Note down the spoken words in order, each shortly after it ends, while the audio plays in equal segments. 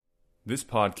This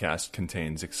podcast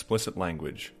contains explicit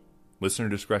language. Listener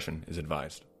discretion is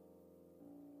advised.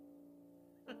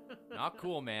 Not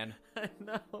cool, man. I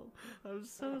know. I'm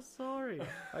so sorry.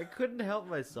 I couldn't help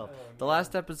myself. The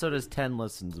last episode has 10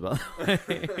 listens, by the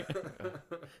way.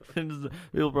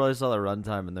 People probably saw the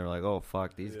runtime and they're like, "Oh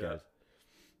fuck, these guys."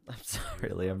 I'm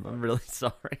sorry, Liam. I'm really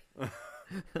sorry.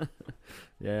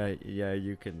 yeah,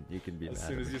 you can be mad. As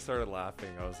soon as you started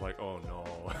laughing, I was like, "Oh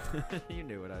no!" You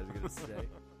knew what I was gonna say.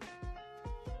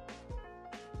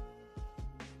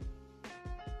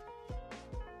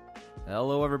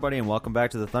 Hello, everybody, and welcome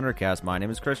back to the ThunderCast. My name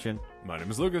is Christian. My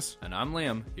name is Lucas. And I'm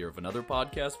Liam, here with another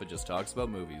podcast that just talks about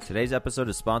movies. Today's episode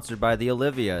is sponsored by the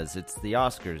Olivias. It's the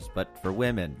Oscars, but for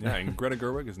women. Yeah, and Greta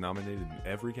Gerwig is nominated in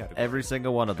every category. Every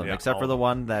single one of them, except for the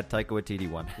one that Taika Waititi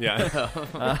won.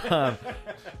 Yeah.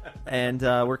 And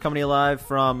we're coming to you live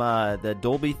from the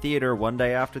Dolby Theater one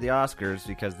day after the Oscars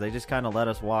because they just kind of let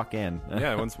us walk in.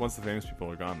 Yeah, once the famous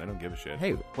people are gone, they don't give a shit.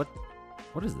 Hey,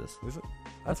 what is this? Is it?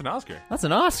 That's an Oscar. That's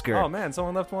an Oscar. Oh man,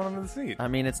 someone left one under the seat. I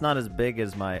mean, it's not as big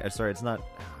as my. Sorry, it's not.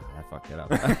 I fucked it up.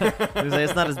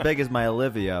 It's not as big as my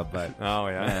Olivia, but oh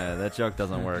yeah, that joke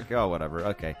doesn't work. Oh, whatever.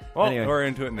 Okay. Well, anyway. we're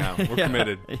into it now. We're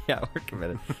committed. Yeah, we're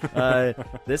committed.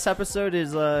 This episode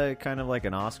is kind of like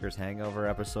an Oscars hangover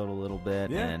episode, a little bit.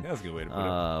 Yeah, and, that's a good way to put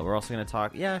it. We're also going to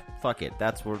talk. Yeah, fuck it.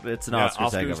 It's an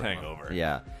Oscars hangover.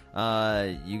 Yeah.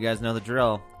 You guys know the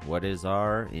drill. What is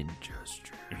our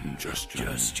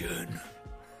Ingestion.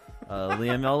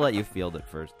 Liam, I'll let you field it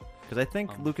first. Because I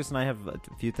think Lucas and I have a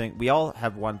few things. We all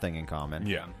have one thing in common.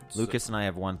 Yeah. Lucas and I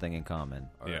have one thing in common.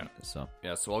 Yeah. So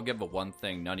I'll give the one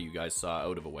thing none of you guys saw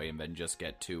out of the way and then just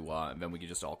get to, and then we can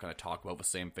just all kind of talk about the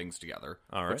same things together.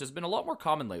 All right. Which has been a lot more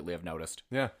common lately, I've noticed.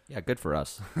 Yeah. Yeah, good for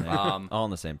us. All on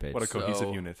the same page. What a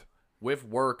cohesive unit. With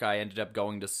work, I ended up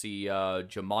going to see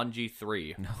Jumanji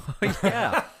 3.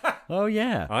 Yeah. Oh,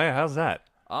 yeah. Oh yeah, how's that?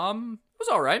 It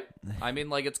was all right. I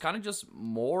mean, like, it's kind of just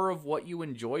more of what you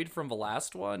enjoyed from the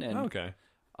last one. And Okay.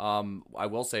 I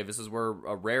will say this is where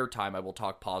a rare time I will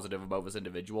talk positive about this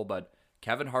individual, but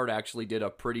Kevin Hart actually did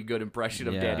a pretty good impression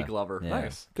of Danny Glover. Yeah.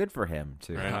 Nice. Good for him,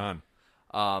 too. Right on.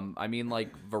 I mean, like,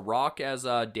 The Rock as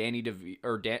Danny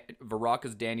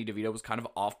DeVito was kind of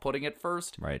off-putting at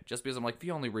first. Right. Just because I'm like, the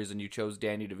only reason you chose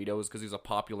Danny DeVito is because he's a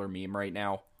popular meme right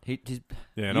now. He's,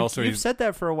 Yeah, and also you've said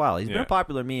that for a while. He's been Yeah. a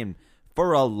popular meme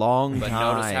for a long But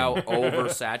time. notice how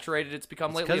oversaturated it's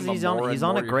become lately. Because he's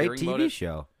on a great TV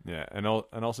show. Yeah, and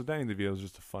also Danny DeVito is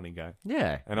just a funny guy.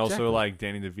 Yeah. And also, like,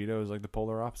 Danny DeVito is like the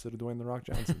polar opposite of Dwayne The Rock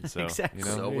Johnson. So, Exactly. you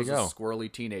know, So there you was a go.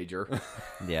 squirrely teenager.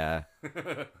 Yeah. I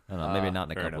don't know. Maybe not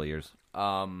in a couple of years.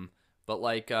 But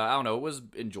like I don't know, it was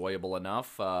enjoyable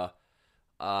enough.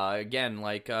 Again,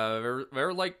 like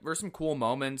there's some cool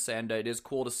moments, and it is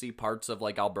cool to see parts of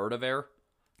like Alberta there.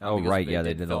 Oh, because right. Yeah, they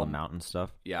did did all the film. mountain stuff.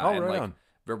 Yeah, Oh, and right like on.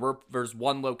 there's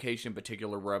one location in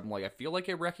particular where I'm like, I feel like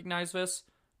I recognize this,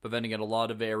 but then again, a lot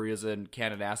of areas in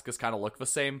Kananaskis kind of look the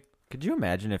same. Could you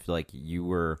imagine if, like, you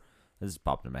were... This is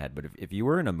popped in my head, but if you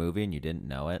were in a movie and you didn't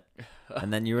know it,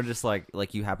 and then you were just like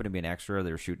you happen to be an extra, they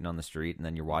were shooting on the street, and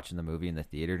then you're watching the movie in the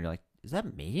theater, and you're like, is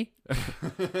that me?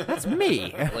 That's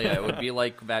me. Well, yeah, it would be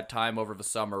like that time over the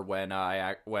summer when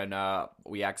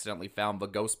we accidentally found the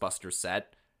Ghostbusters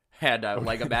set. And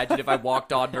like, imagine if I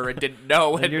walked on her and didn't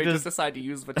know, and we just decided to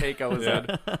use the take I was in.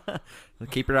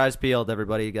 Keep your eyes peeled,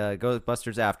 everybody.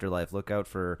 Ghostbusters Afterlife. Look out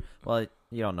for... Well,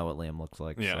 you don't know what Liam looks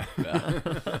like. Yeah.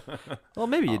 So. Well,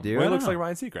 maybe you do. Well, I he don't looks know. like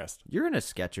Ryan Seacrest. You're in a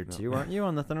sketch or two, aren't you,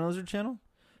 on the Thunder Lizard channel?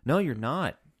 No, you're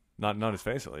not. Not his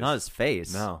face, at least. Not his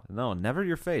face. No, never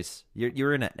your face.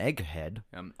 You're in an egghead.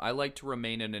 I like to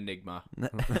remain an enigma.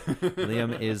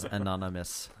 Liam is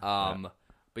anonymous.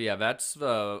 But yeah, that's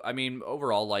the. I mean,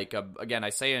 overall, like again, I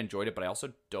say I enjoyed it, but I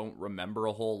also don't remember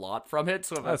a whole lot from it.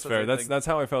 So that's fair. That's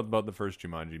how I felt about the first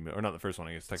Jumanji, or not the first one.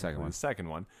 I guess technically the second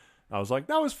one. I was like,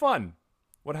 that was fun.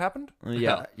 What happened?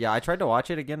 Yeah. I tried to watch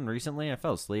it again recently. I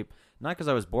fell asleep, not because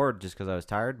I was bored, just because I was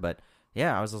tired. But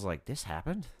yeah, I was just like, this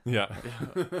happened. Yeah,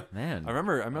 man. I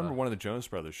remember one of the Jonas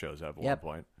Brothers shows at one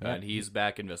point, and he's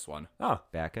back in this one. Oh,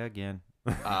 back again.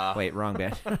 Wait, wrong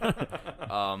band.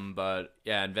 But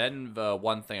yeah, and then the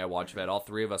one thing I watched that all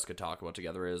three of us could talk about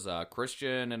together is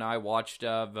Christian and I watched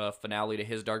the finale to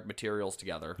His Dark Materials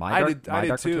together. I did too,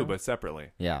 Material? but separately.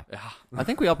 Yeah, I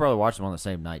think we all probably watched them on the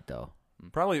same night, though.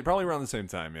 Probably around the same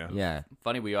time. Yeah. Yeah.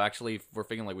 Funny, we actually were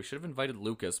thinking like we should have invited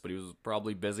Lucas, but he was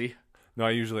probably busy. No,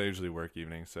 I usually work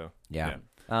evenings, so Yeah.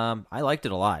 I liked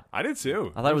it a lot. I did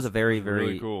too. I thought it was a very, very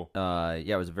really cool.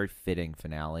 It was a very fitting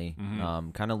finale.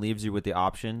 Kind of leaves you with the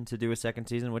option to do a second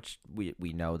season, which we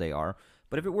know they are.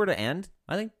 But if it were to end,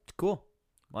 I think it's cool.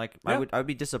 Like I would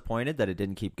be disappointed that it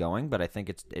didn't keep going, but I think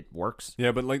it works.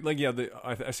 Yeah, but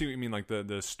I see what you mean. Like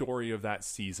the story of that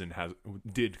season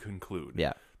did conclude.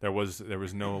 Yeah, there was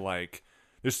no like.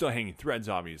 There's still hanging threads,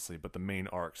 obviously, but the main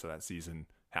arcs of that season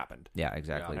happened. Yeah,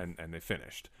 exactly. And they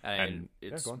finished. And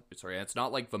it's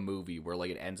not like the movie where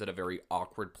like it ends at a very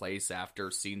awkward place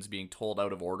after scenes being told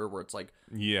out of order, where it's like,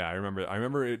 yeah, I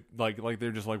remember it like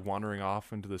they're just like wandering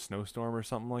off into the snowstorm or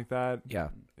something like that. Yeah,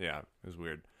 it was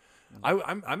weird.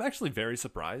 I'm actually very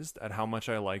surprised at how much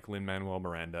I like Lin-Manuel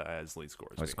Miranda as Lee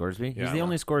Scoresby. Oh, Scoresby? Yeah, he's the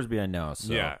only Scoresby I know.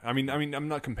 So. Yeah, I mean, I'm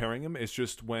not comparing him. It's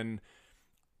just when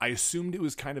I assumed it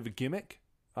was kind of a gimmick.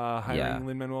 Hiring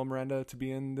Lin-Manuel Miranda to be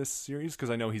in this series because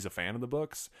I know he's a fan of the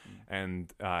books,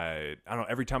 and I don't know.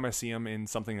 Every time I see him in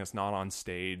something that's not on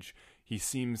stage, he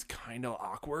seems kind of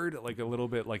awkward, like a little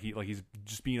bit, like he's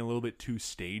just being a little bit too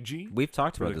stagey. We've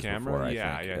talked about the this camera. before.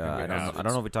 I think.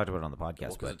 don't know if we talked about it on the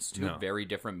podcast, because it's two very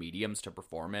different mediums to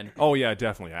perform in. Oh yeah,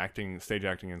 definitely. Stage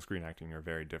acting and screen acting are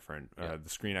very different. The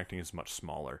screen acting is much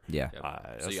smaller. Yeah.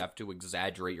 So you have to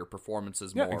exaggerate your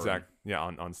performances more. Yeah, exactly. Yeah,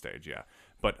 on stage. Yeah,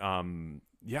 but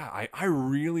yeah, I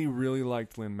really, really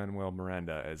liked Lin-Manuel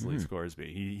Miranda as Lee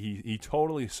Scoresby. He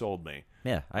totally sold me.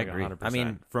 Yeah, I agree. 100%. I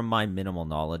mean, from my minimal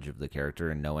knowledge of the character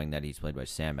and knowing that he's played by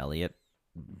Sam Elliott,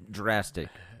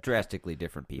 drastically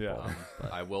different people. Yeah.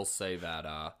 I will say that,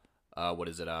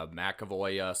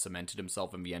 McAvoy cemented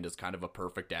himself in the end as kind of a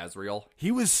perfect Azrael.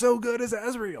 He was so good as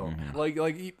Azrael. Like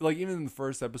even in the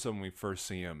first episode when we first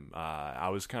see him, I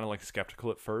was kind of like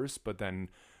skeptical at first, but then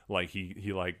like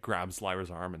he like grabs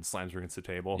Lyra's arm and slams her against the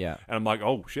table. Yeah, and I'm like,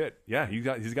 oh shit, yeah,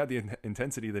 he's got the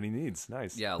intensity that he needs.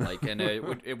 Nice. Yeah, like, and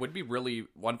it would be really,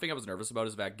 one thing I was nervous about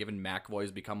is that given McAvoy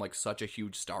has become like such a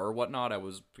huge star or whatnot, I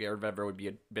was scared that there would be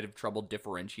a bit of trouble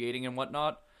differentiating and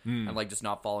whatnot, and like just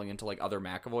not falling into like other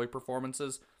McAvoy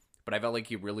performances. But I felt like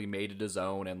he really made it his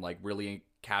own and like really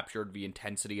captured the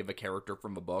intensity of a character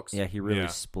from the books. Yeah, he really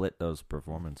split those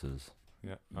perperformances.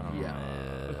 Yeah.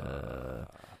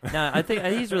 No, I think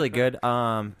he's really good.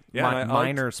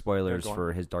 Minor spoilers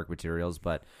for his Dark Materials,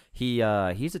 but he's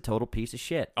a total piece of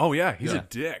shit. Oh yeah, he's a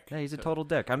dick. Yeah, he's a total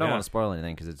dick. I don't want to spoil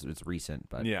anything because it's recent,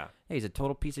 but yeah, he's a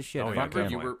total piece of shit. Oh, yeah,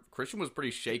 Christian was pretty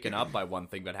shaken up by one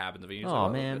thing that happened to me. Oh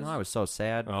man, I was so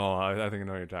sad. Oh, I think I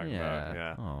know what you're talking about.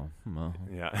 Yeah. Oh, well.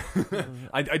 Yeah.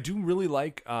 I do really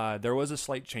like. There was a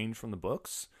slight change from the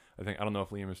books. I don't know if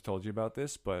Liam has told you about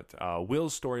this, but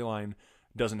Will's storyline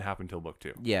doesn't happen till book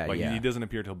 2. Yeah, he doesn't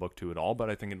appear till book 2 at all, but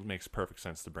I think it makes perfect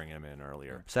sense to bring him in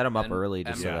earlier. Set him up early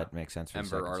just so that makes sense for the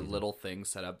second our season. little thing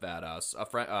set up that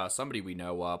somebody we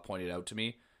know pointed out to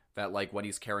me that like when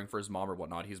he's caring for his mom or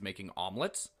whatnot, he's making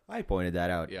omelets. I pointed that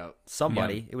out. Yeah.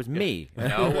 Somebody. It was me.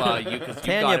 No, you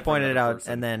Tanya pointed it out,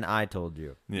 person. and then I told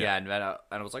you. Yeah, and I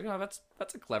was like, oh,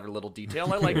 that's a clever little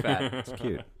detail. I like that. It's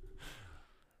cute.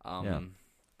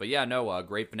 But yeah, no,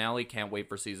 great finale. Can't wait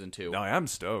for season 2. No, I'm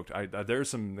stoked. There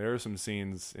are some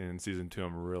scenes in season 2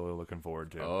 I'm really looking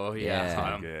forward to. Oh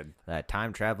yeah, it's good. That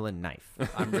time traveling knife.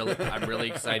 I'm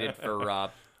really excited for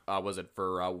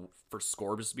for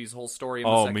Scoresby's whole story. In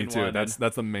the second me too. One.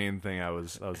 That's the main thing I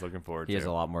was looking forward to. He has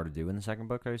a lot more to do in the second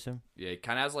book, I assume. Yeah, he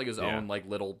kind of has like his own like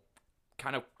little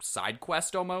kind of side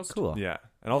quest almost. Cool. Yeah,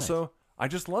 and also I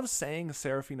just love saying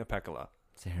Serafina Pekkala.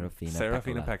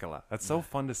 Serafina Pekkala. That's so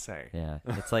fun to say. Yeah,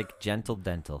 it's like Gentle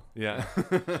Dental. Yeah.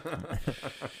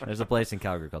 There's a place in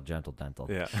Calgary called Gentle Dental.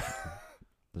 Yeah.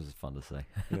 This is fun to say.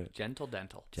 Yeah. Gentle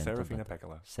Dental. Serafina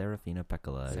Pekkala. Serafina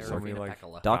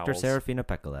Pekkala. Dr. Serafina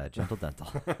Pekkala, Gentle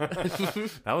Dental.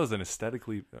 That was not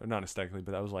aesthetically,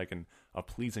 but that was like a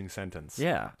pleasing sentence.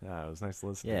 Yeah. Yeah, it was nice to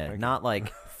listen to. Yeah, Thank not you.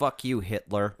 like, fuck you,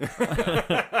 Hitler.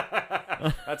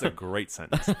 That's a great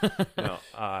sentence. No,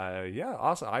 yeah,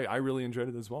 awesome. I really enjoyed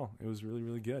it as well. It was really,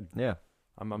 really good. Yeah.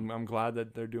 I'm glad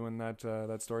that they're doing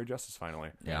that story justice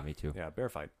finally. Yeah, me too. Yeah, bear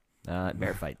fight.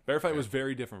 Bear fight. Bear fight was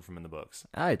very different from in the books.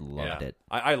 I loved it.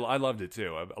 I loved it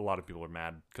too. A lot of people were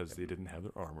mad because they didn't have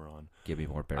their armor on. Give me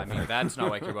more bear fight. I mean, that's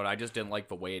not what I care about. I just didn't like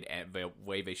the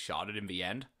way they shot it in the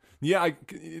end. Yeah,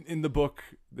 in the book,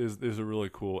 there's a really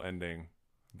cool ending,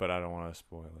 but I don't want to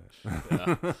spoil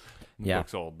it. The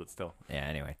book's old, but still. Yeah.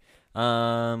 Anyway,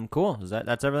 cool.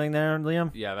 That's everything there,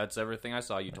 Liam? Yeah, that's everything I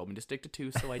saw. You told me to stick to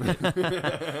 2, so I did.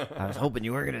 I was hoping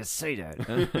you weren't going to say that.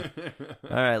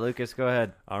 All right, Lucas, go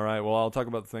ahead. All right. Well, I'll talk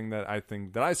about the thing that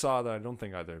I saw that I don't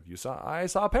think either of you saw. I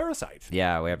saw Parasite.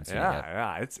 Yeah, we haven't seen it yet.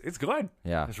 Yeah, it's good.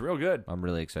 Yeah, it's real good. I'm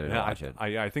really excited to watch it.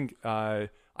 I think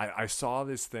I saw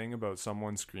this thing about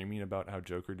someone screaming about how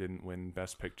Joker didn't win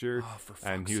Best Picture,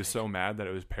 and he was so mad that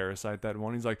it was Parasite that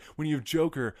won. He's like, when you have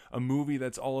Joker, a movie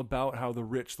that's all about how the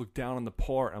rich look down on the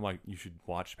poor, I'm like, you should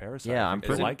watch Parasite. Yeah, I'm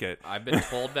pretty like it. I've been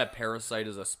told that Parasite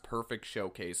is a perfect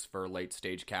showcase for late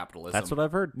stage capitalism. That's what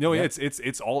I've heard. No, yeah.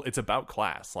 It's about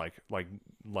class, like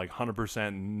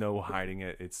 100%, no hiding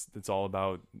it. It's all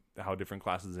about how different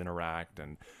classes interact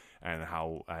and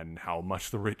how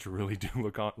much the rich really do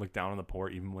look down on the poor,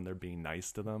 even when they're being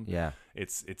nice to them. Yeah,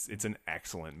 it's an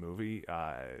excellent movie.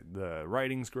 The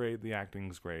writing's great, the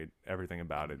acting's great, everything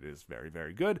about it is very,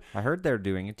 very good. I heard they're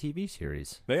doing a TV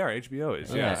series. They are. HBO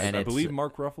is. Yeah, and I believe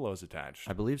Mark Ruffalo is attached.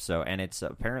 I believe so, and it's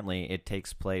apparently it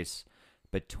takes place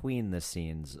between the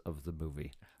scenes of the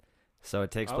movie, so it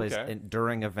takes place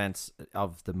during events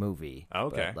of the movie.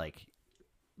 Okay, but, like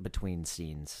between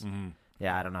scenes. Mm-hmm.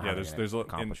 Yeah, I don't know how to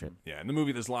accomplish it. Yeah, in the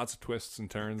movie, there's lots of twists and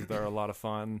turns that are a lot of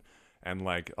fun, and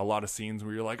like a lot of scenes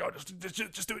where you're like, oh, just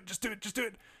do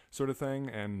it, sort of thing.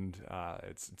 And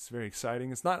it's very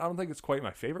exciting. It's not. I don't think it's quite my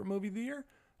favorite movie of the year.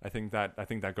 I think that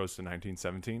goes to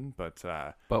 1917.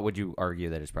 But would you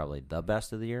argue that it's probably the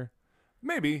best of the year?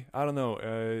 Maybe. I don't know.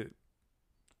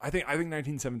 I think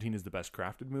 1917 is the best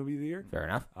crafted movie of the year. Fair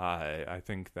enough. I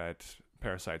think that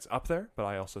Parasite's up there, but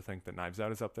I also think that Knives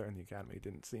Out is up there, and the Academy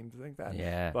didn't seem to think that.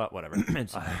 Yeah. But whatever.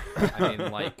 I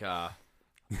mean, like...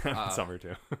 summer,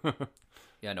 too.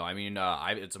 Yeah, no, I mean,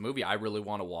 it's a movie I really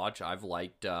want to watch. I've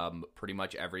liked pretty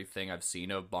much everything I've seen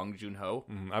of Bong Joon-ho.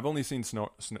 I've only seen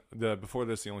before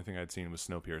this, the only thing I'd seen was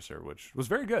Snowpiercer, which was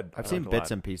very good. I've seen bits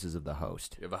and pieces of The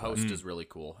Host. Yeah, The Host is really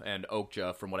cool. And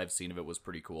Okja, from what I've seen of it, was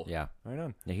pretty cool. Yeah. Right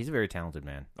on. Yeah, he's a very talented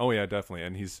man. Oh, yeah, definitely.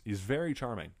 And he's very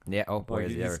charming. Yeah, oh boy,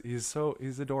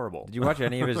 he's adorable. Did you watch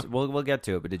any of his... we'll get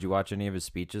to it, but did you watch any of his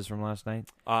speeches from last night?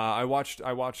 I watched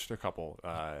a couple,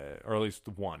 or at least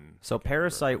one. So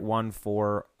Parasite won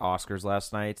 4 Oscars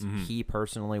last night. Mm-hmm. He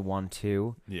personally won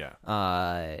 2. Yeah.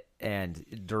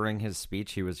 And during his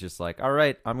speech, he was just like, all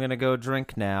right, I'm going to go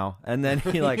drink now. And then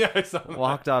he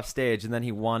walked off stage, and then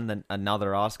he won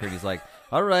another Oscar. And he's like,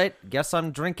 all right, guess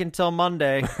I'm drinking till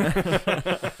Monday.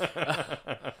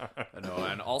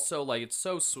 And also, like,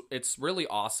 it's really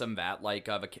awesome that, like,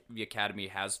 the Academy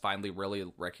has finally really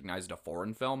recognized a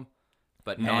foreign film.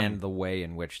 But and the way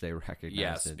in which they recognize it.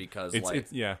 Yes, because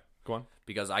go on.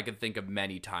 Because I can think of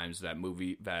many times that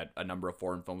a number of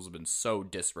foreign films have been so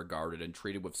disregarded and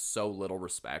treated with so little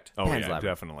respect. Oh, yeah,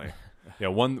 definitely. Yeah,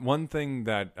 one thing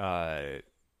that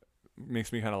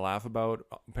makes me kind of laugh about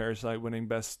Parasite winning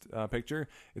Best Picture,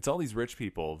 it's all these rich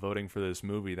people voting for this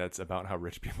movie that's about how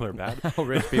rich people are bad. How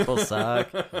rich people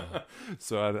suck.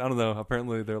 So I don't know.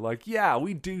 Apparently they're like, yeah,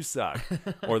 we do suck.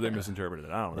 Or they misinterpreted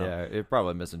it. I don't know. Yeah, it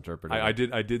probably misinterpreted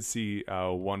it. I did see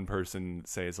one person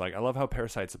say, it's like, I love how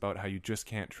Parasite's about how you just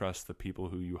can't trust the people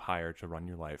who you hire to run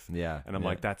your life. Yeah. And I'm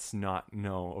like, that's not,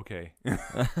 no, okay.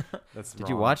 That's Did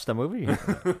you watch the movie?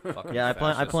 Yeah,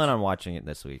 I plan on watching it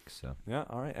this week. So yeah,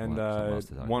 all right. And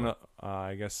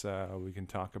I guess we can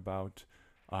talk about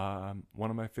one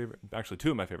of my favorite, actually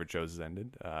 2 of my favorite shows has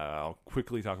ended. I'll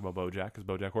quickly talk about BoJack, because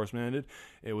BoJack Horseman ended.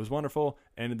 It was wonderful.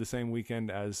 Ended the same weekend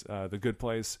as The Good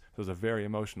Place. It was a very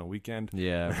emotional weekend.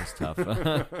 Yeah, it was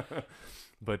tough.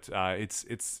 But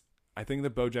it's. I think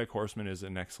that BoJack Horseman is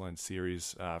an excellent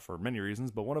series for many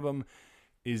reasons, but one of them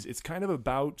is it's kind of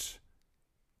about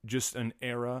just an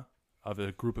era of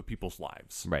a group of people's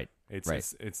lives. Right.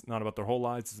 It's not about their whole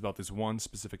lives. It's about this one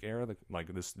specific era,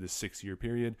 like this 6-year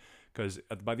period. Because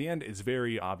by the end, it's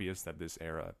very obvious that this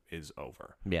era is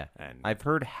over. Yeah, and I've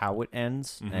heard how it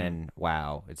ends, and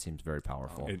wow, it seems very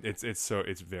powerful. It's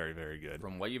very, very good.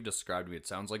 From what you've described to me, it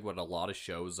sounds like what a lot of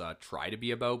shows try to be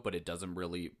about, but it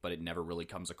never really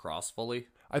comes across fully.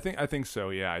 I think so.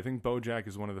 Yeah, I think BoJack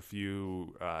is one of the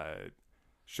few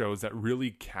shows that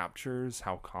really captures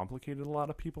how complicated a lot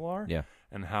of people are. Yeah.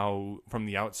 And how from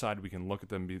the outside we can look at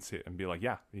them and be like,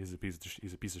 yeah, he's a piece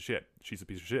of shit. She's a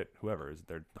piece of shit. Whoever,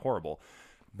 they're horrible.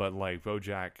 But like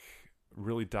BoJack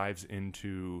really dives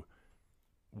into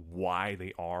why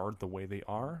they are the way they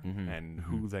are and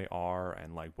who they are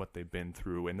and like what they've been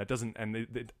through, and that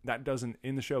doesn't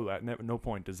in the show at no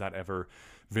point does that ever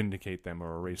vindicate them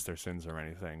or erase their sins or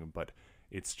anything, but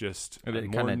it's just a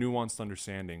more nuanced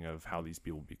understanding of how these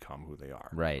people become who they are.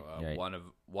 Right.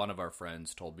 One of our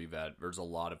friends told me that there's a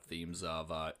lot of themes of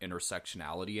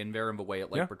intersectionality in there and the way it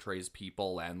portrays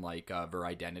people and like their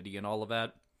identity and all of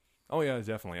that. Oh yeah,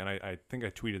 definitely. And I think I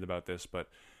tweeted about this, but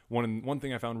one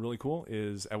thing I found really cool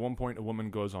is at one point a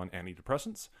woman goes on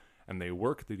antidepressants and they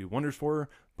do wonders for her,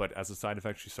 but as a side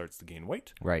effect she starts to gain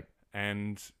weight. Right.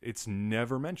 and it's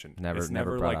never mentioned. Never it's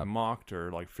never brought like up. mocked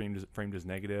or like framed as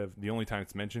negative. The only time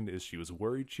it's mentioned is she was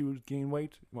worried she would gain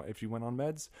weight if she went on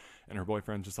meds, and her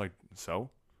boyfriend's just like, so.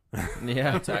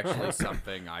 Yeah, It's actually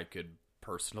something I could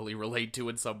personally relate to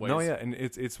in some ways. No, yeah, and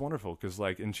it's wonderful because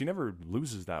like, and she never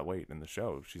loses that weight in the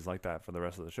show. She's like that for the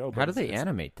rest of the show. But How do they it's-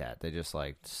 animate that? They just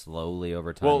like slowly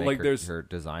over time Well, make like, her, there's- her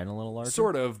design a little larger?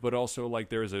 Sort of, but also like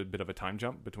there is a bit of a time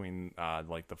jump between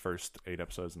like the first 8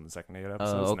 episodes and the second 8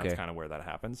 episodes, and okay. that's kind of where that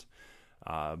happens.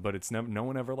 But it's no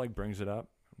one ever like brings it up.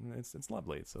 It's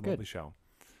lovely. It's a lovely show.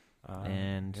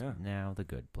 And yeah. now The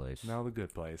Good Place. Now The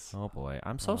Good Place. Oh boy,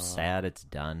 I'm so sad it's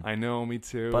done. I know, me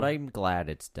too. But I'm glad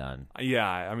it's done. Yeah,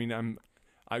 I mean,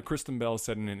 Kristen Bell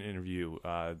said in an interview,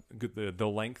 the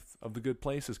length of The Good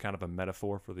Place is kind of a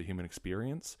metaphor for the human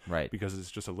experience, Right. Because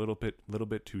it's just a little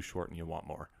bit too short, and you want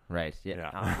more. Right. Yeah.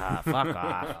 Yeah. Fuck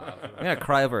off. I'm gonna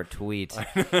cry over a tweet.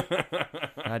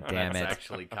 God damn That's it.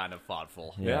 actually kind of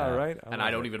thoughtful. Yeah, right. And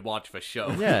I don't even watch the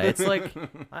show. Yeah, it's like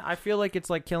I feel like it's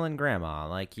like killing grandma.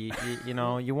 Like you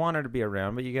know, you want her to be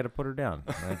around, but you got to put her down.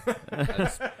 Right?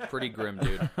 That's pretty grim,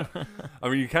 dude. I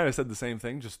mean, you kind of said the same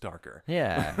thing, just darker.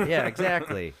 Yeah,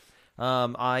 exactly.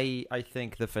 I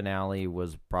think the finale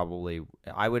was probably,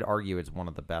 I would argue it's one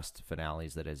of the best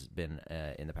finales that has been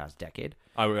in the past decade.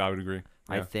 I would agree.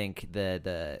 Yeah. I think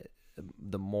the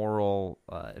moral,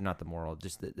 not the moral,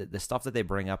 just the stuff that they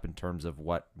bring up in terms of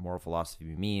what moral philosophy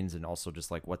means, and also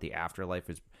just like what the afterlife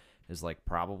is like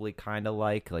probably kind of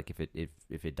like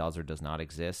if it does or does not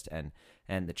exist, and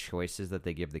the choices that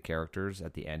they give the characters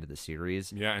at the end of the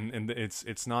series. Yeah, and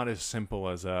it's not as simple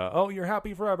as oh, you're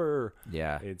happy forever.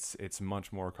 Yeah. It's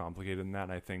much more complicated than that,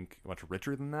 and I think much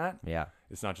richer than that. Yeah.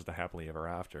 It's not just a happily ever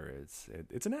after.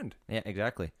 It's an end. Yeah,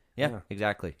 exactly. Yeah,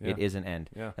 exactly. Yeah. It is an end,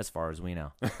 Yeah. as far as we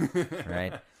know.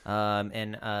 Right?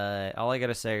 And all I got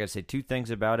to say 2 things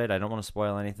about it. I don't want to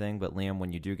spoil anything, but Liam,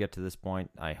 when you do get to this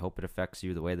point, I hope it affects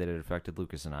you the way that it affected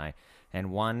Lucas and I.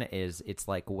 And one is it's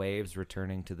like waves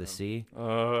returning to the sea.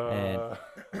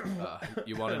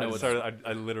 You want to know what's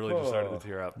I literally just started to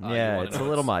tear up. Yeah, you wanna it's know a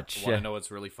little what's- much. Want Yeah. to know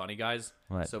what's really funny, guys?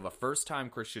 What? So the first time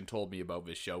Christian told me about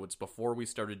this show, it's before we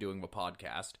started doing the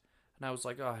podcast, and I was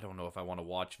like, oh, I don't know if I want to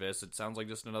watch this. It sounds like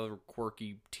just another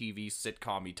quirky TV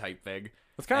sitcom-y type thing.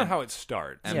 That's kind of how it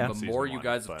starts. And Yeah. the Season more you one,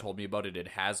 guys have but- told me about it, it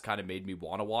has kind of made me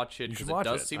want to watch it, You should because it watch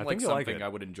does it. seem I like think you'll like something it. I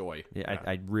would enjoy. Yeah,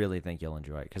 I really think you'll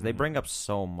enjoy it because they bring up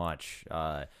so much,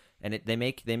 and they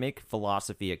make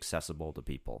philosophy accessible to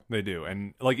people. They do,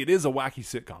 and like it is a wacky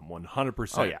sitcom,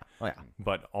 100%. Oh yeah,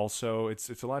 But also, it's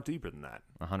a lot deeper than that.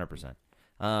 100%.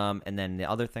 And then the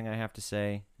other thing I have to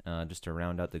say, just to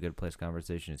round out the Good Place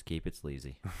conversation, is keep it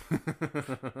sleazy.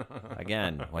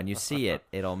 Again, when you see it,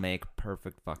 it'll make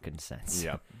perfect fucking sense.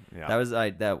 Yep. Yeah. That was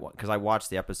because I watched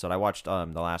the episode. I watched the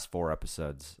last 4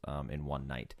 episodes in one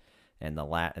night, and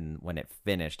and when it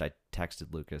finished, I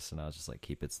texted Lucas and I was just like,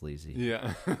 "Keep it sleazy."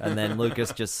 Yeah. And then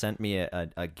Lucas just sent me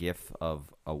a GIF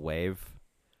of a wave.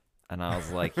 And I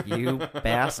was like, "You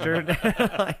bastard!"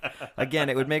 Again,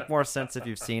 it would make more sense if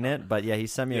you've seen it, but yeah, he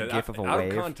sent me a GIF of a out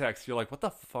wave. of context, you're like, "What the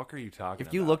fuck are you talking?"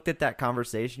 If you about? looked at that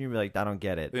conversation, you'd be like, "I don't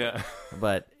get it." yeah.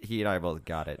 But he and I both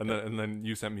got it. And then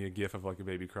you sent me a gif of like a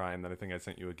baby crying. And then I think I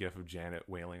sent you a gif of Janet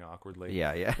wailing awkwardly.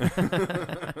 Yeah.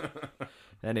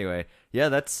 Anyway, yeah,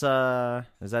 that's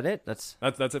is that it? That's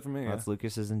That's it for me. That's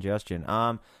Lucas's ingestion.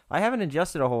 I haven't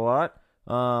ingested a whole lot.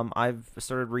 I've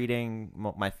started reading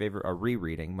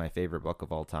rereading my favorite book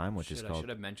of all time, which is I called. should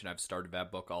have mentioned I've started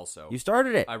that book also. You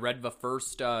started it. I read the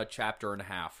first chapter and a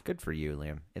half. Good for you,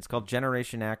 Liam. It's called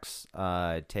Generation X: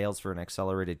 Tales for an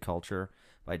Accelerated Culture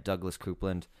by Douglas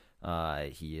Coupland.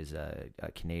 He is a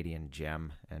Canadian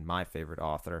gem and my favorite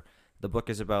author. The book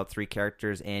is about 3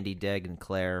 characters, Andy, Deg, and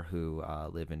Claire, who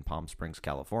live in Palm Springs,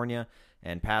 California,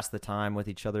 and pass the time with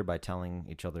each other by telling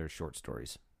each other short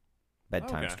stories.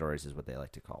 Bedtime stories is what they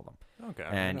like to call them. Okay.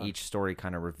 And each story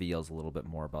kind of reveals a little bit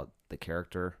more about the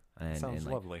character and like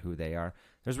lovely. who they are.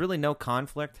 There's really no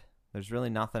conflict. There's really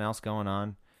nothing else going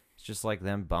on. It's just like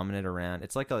them bumming it around.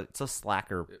 It's like it's a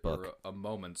slacker book. Or a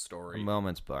moment story. A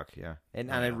moments book, yeah. And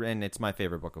it's my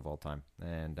favorite book of all time.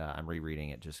 And I'm rereading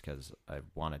it just because I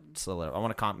want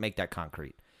to make that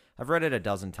concrete. I've read it a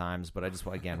dozen times, but I just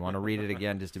want to read it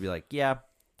again just to be like, yeah,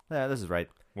 this is right.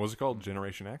 What was it called?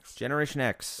 Generation X? Generation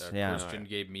X. Yeah. Christian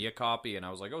gave me a copy, and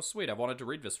I was like, oh, sweet, I wanted to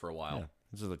read this for a while. Yeah.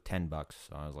 This is like $10,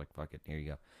 so I was like, fuck it, here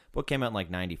you go. Book came out in like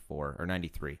 94 or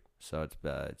 93, so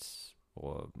it's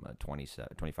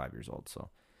 25 years old, so,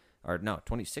 or no,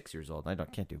 26 years old.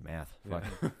 Can't do math. Fuck.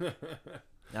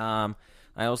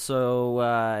 I also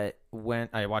I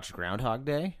watched Groundhog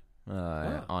Day.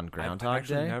 on Groundhog I've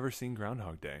actually Day. never seen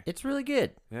Groundhog Day. It's really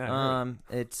good. Yeah,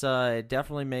 It's it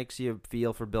definitely makes you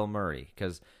feel for Bill Murray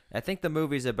because I think the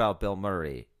movie's about Bill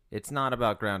Murray. It's not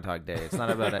about Groundhog Day. It's not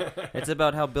about it. It's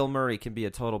about how Bill Murray can be a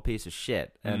total piece of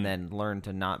shit and then learn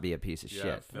to not be a piece of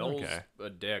shit. Phil's a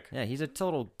dick. Yeah, he's a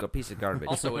total piece of garbage.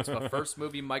 Also, it's the first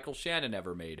movie Michael Shannon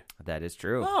ever made. That is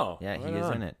true. Oh, yeah, right he is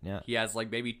on. in it. Yeah, He has like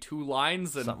maybe 2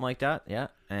 lines and something like that. Yeah,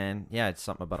 and yeah, it's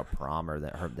something about a prom or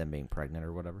them being pregnant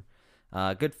or whatever.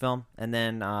 Good film. And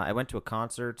then I went to a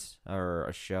concert or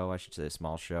a show, I should say, a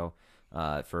small show.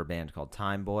 For a band called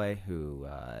Time Boy, who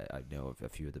I know of a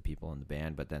few of the people in the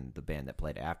band, but then the band that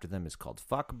played after them is called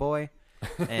Fuck Boy.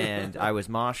 And I was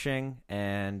moshing,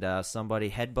 and somebody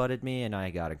headbutted me, and I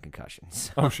got a concussion.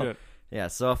 So, Oh, shit. Yeah,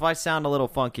 so if I sound a little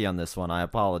funky on this one, I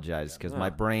apologize, because my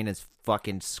brain is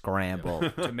fucking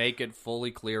scrambled. to make it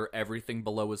fully clear, everything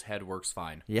below his head works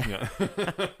fine. Yeah.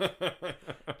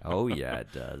 Oh, yeah,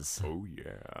 it does. Oh,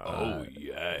 yeah.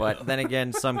 yeah. But then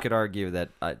again, some could argue that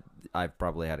I've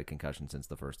probably had a concussion since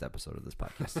the first episode of this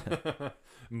podcast.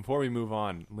 Before we move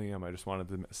on, Liam, I just wanted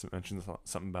to mention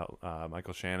something about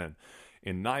Michael Shannon.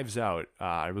 In Knives Out,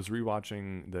 I was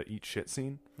rewatching the eat shit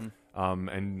scene.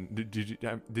 And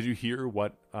did you hear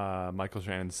what Michael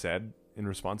Shannon said in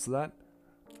response to that?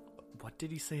 What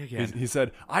did he say again? He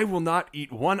said, "I will not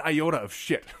eat one iota of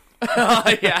shit."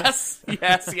 Yes.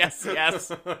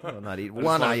 I will not eat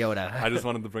one iota. I just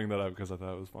wanted to bring that up because I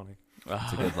thought it was funny.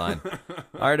 That's a good line.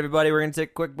 All right, everybody, we're going to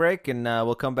take a quick break, and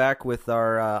we'll come back with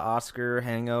our Oscar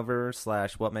hangover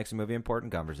 / what makes a movie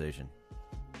important conversation.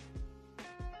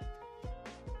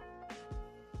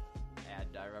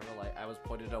 And I remember, like, I was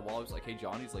pointed at a wall. I was like, "Hey,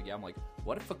 John." He's like, "Yeah." I'm like,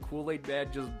 "What if a Kool-Aid man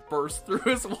just burst through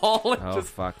his wall and Oh, just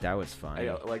fuck, that was fun.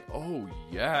 like, oh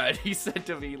yeah." And he said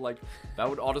to me, like, that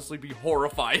would honestly be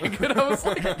horrifying. And I was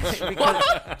like,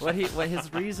 what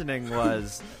his reasoning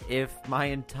was, if my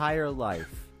entire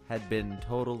life had been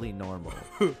totally normal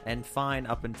and fine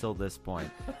up until this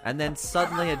point, and then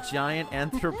suddenly a giant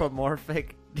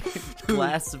anthropomorphic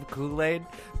glass of Kool-Aid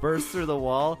burst through the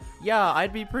wall, yeah,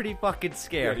 I'd be pretty fucking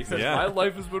scared. he says, Yeah. "My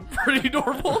life has been pretty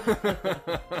normal."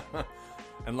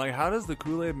 And like, how does the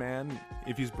Kool-Aid man,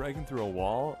 if he's breaking through a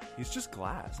wall, he's just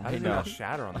glass? How does it know. not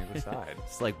shatter on the other side?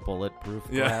 It's like bulletproof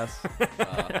Yeah.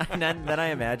 glass. And then I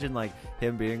imagine like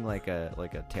him being like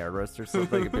a terrorist or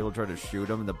something, and people trying to shoot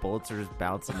him, and the bullets are just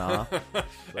bouncing off.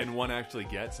 And one actually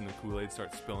gets, and the Kool-Aid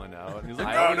starts spilling out, and he's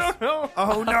like, I "No, always- no, no!"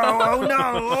 Oh no! Oh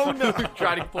no! Oh no!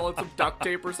 Trying to pull out some duct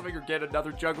tape or something, or get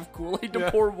another jug of Kool-Aid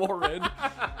to pour more in.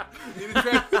 Need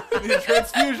a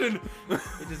transfusion.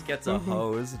 He just gets a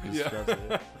hose and just shoves it.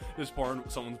 Just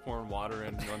someone's pouring water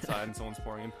in one side, and someone's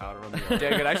pouring in powder on the other.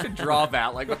 Dang it, I should draw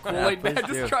that, like a Kool-Aid man please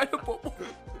just do. trying to put more.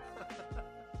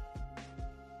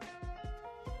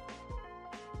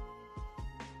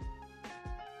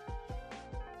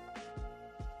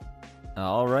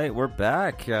 All right, we're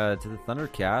back to the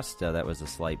ThunderCast. That was a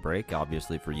slight break,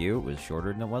 obviously for you. It was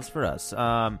shorter than it was for us.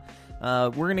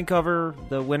 We're going to cover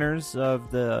the winners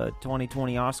of the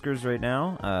 2020 Oscars right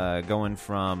now, going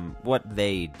from what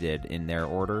they did in their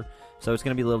order. So it's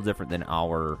going to be a little different than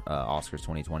our Oscars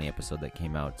 2020 episode that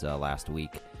came out last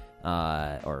week.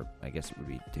 Or I guess it would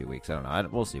be 2 weeks. I don't know.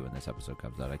 We'll see when this episode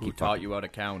comes out. Who taught you how to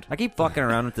count? I keep fucking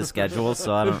around with the schedule,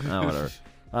 so I don't know.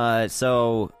 Whatever.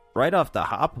 So right off the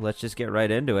hop, let's just get right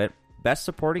into it. Best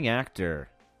Supporting Actor,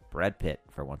 Brad Pitt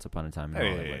for Once Upon a Time in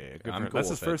Hollywood. Hey, good I'm for him. cool That's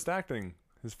his with it. first acting.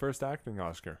 His first acting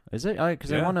Oscar. Is it?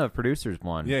 Because I Yeah. won a producer's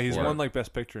one. Yeah, he's for- won like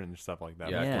Best Picture and stuff like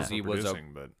that. Yeah, Not because for he was a-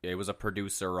 producing, but It was a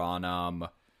producer on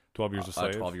 12 Years a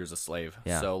Slave. 12 Years a Slave.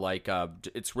 Yeah. So, like,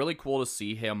 it's really cool to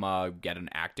see him get an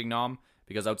acting nom,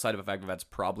 because outside of the fact that that's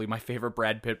probably my favorite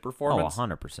Brad Pitt Oh, performance.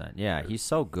 100%. Yeah, he's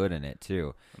so good in it,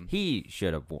 too. He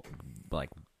should have,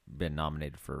 been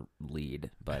nominated for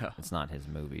lead, but it's not his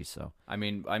movie, so. I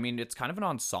mean, it's kind of an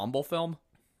ensemble film.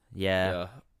 Yeah.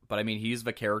 But, I mean, he's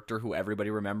the character who everybody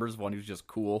remembers, one who's just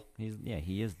cool.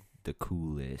 He is the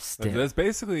coolest. That's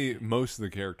basically most of the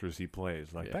characters he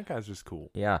plays. Like, that guy's just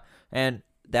cool. Yeah, and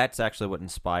that's actually what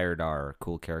inspired our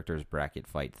cool characters bracket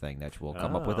fight thing that we'll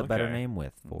come up with a better okay.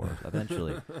 name for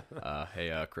eventually.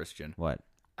 Hey, Christian. What?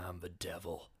 I'm the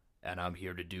devil, and I'm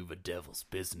here to do the devil's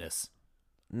business.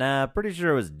 Nah, pretty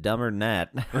sure it was dumber than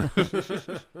that.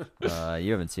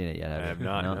 You haven't seen it yet, have you? I have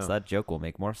not, no. So that joke will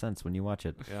make more sense when you watch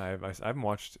it. Yeah, I haven't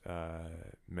watched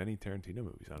many Tarantino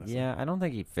movies, honestly. Yeah, I don't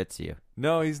think he fits you.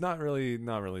 No, he's not really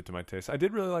to my taste. I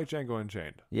did really like Django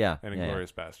Unchained Yeah, and yeah.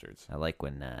 Inglourious Bastards. I like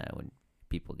when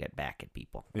people get back at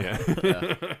people. Yeah.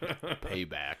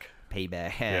 Payback.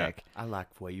 Payback. I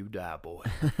like the way you die, boy.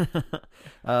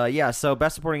 So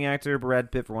best supporting actor,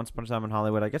 Brad Pitt for Once Upon a Time in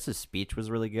Hollywood. I guess his speech was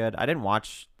really good. I didn't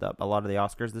watch a lot of the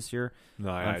Oscars this year.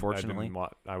 No, unfortunately.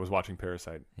 I was watching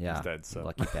Parasite instead. So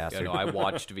lucky bastard. I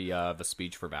watched the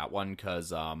speech for that one because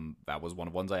that was one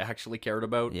of the ones I actually cared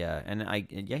about. Yeah, and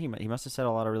he must have said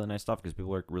a lot of really nice stuff because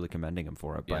people are really commending him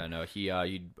for it. But he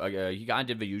kind of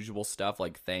did the usual stuff,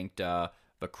 like thanked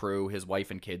the crew, his wife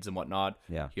and kids and whatnot.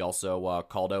 Yeah. He also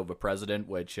called out the president,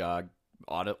 which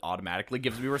automatically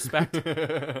gives me respect.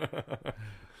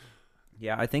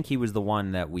 Yeah, I think he was the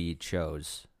one that we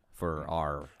chose for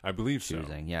our I believe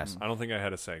choosing. So. Yes. I don't think I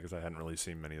had a say because I hadn't really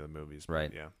seen many of the movies. But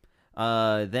right. Yeah.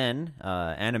 Then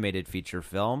animated feature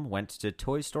film went to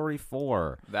Toy Story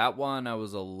 4. That one I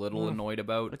was a little annoyed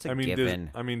about. It's a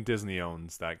given. Disney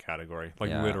owns that category.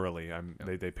 Like literally,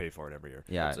 they pay for it every year.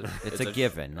 Yeah, it's a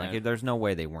given. Like there's no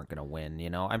way they weren't going to win. You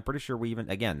know, I'm pretty sure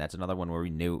that's another one where we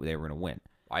knew they were going to win.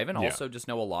 I even also just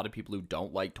know a lot of people who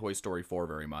don't like Toy Story 4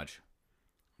 very much.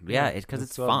 Yeah, it's because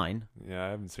it's fine. Yeah, I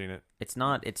haven't seen it. It's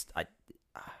not.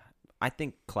 I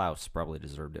think Klaus probably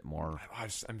deserved it more.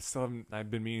 I've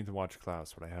been meaning to watch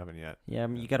Klaus, but I haven't yet. Yeah, I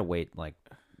mean, you got to wait like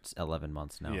 11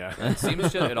 months now. Yeah.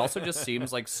 It also just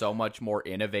seems like so much more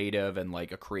innovative and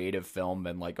like a creative film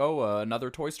than like, another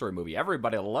Toy Story movie.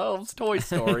 Everybody loves Toy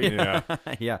Story.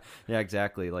 yeah,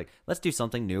 exactly. Like, let's do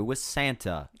something new with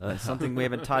Santa. Something we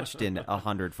haven't touched in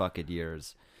 100 fucking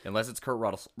years. Unless it's Kurt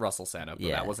Russell Santa, but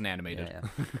that wasn't animated.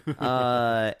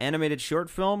 Yeah. Animated short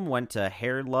film went to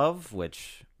Hair Love,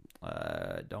 which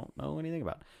don't know anything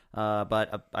about.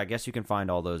 But I guess you can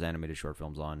find all those animated short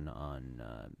films on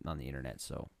the internet.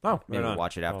 So maybe we'll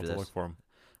watch it after this. Look for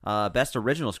them. Best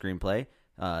original screenplay.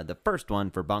 The first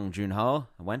one for Bong Joon-ho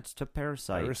went to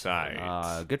Parasite.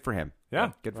 Good for him.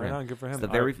 Yeah, good for him. Good for him.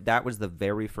 That was the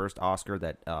very first Oscar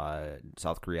that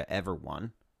South Korea ever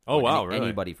won. Oh, wow, really?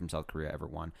 Anybody from South Korea ever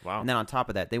won. Wow. And then on top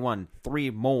of that, they won 3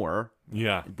 more.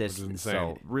 Yeah, this which is insane.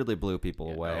 So really blew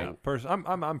people away. Yeah.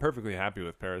 I'm perfectly happy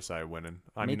with Parasite winning.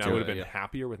 I would have been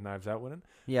happier with Knives Out winning.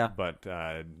 Yeah. But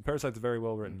Parasite's a very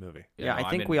well-written movie. Yeah, I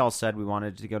think we all said we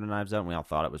wanted to go to Knives Out, and we all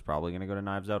thought it was probably going to go to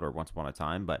Knives Out or Once Upon a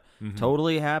Time, but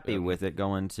totally happy with it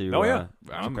going to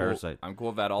Parasite. I'm cool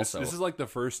with that also. This is like the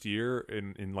first year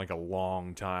in like a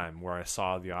long time where I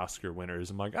saw the Oscar winners.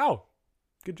 I'm like, oh,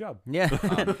 good job. Yeah.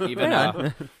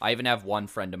 I even have one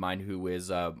friend of mine who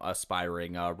is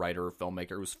aspiring writer or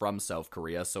filmmaker who's from South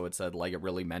Korea, so it said like it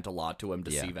really meant a lot to him to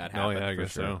see that happen. Oh yeah, I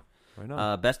guess so. Right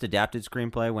on. Best adapted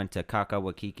screenplay went to Taika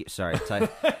Waititi. Sorry,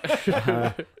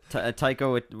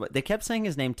 Taika. They kept saying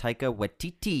his name Taika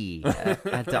Waititi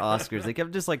at the Oscars. They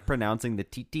kept just like pronouncing the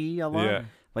TT a lot. Yeah.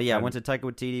 But I went to Taika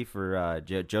Waititi for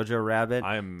Jojo Rabbit.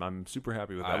 I'm super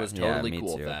happy with that. I was totally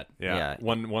cool with that. Yeah.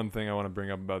 One thing I want to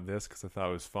bring up about this because I thought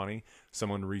it was funny.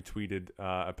 Someone retweeted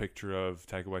a picture of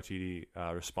Taika Waititi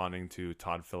responding to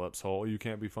Todd Phillips' whole "you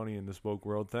can't be funny in this woke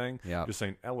world" thing. Yeah. Just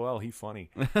saying, "LOL, he funny."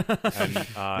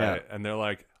 And they're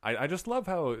like, I just love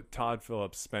how Todd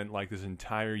Phillips spent like this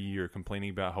entire year complaining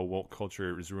about how woke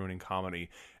culture is ruining comedy,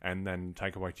 and then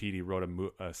Taika Waititi wrote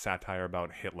a satire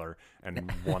about Hitler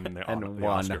and won the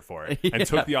Oscar for it, and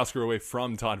took the Oscar away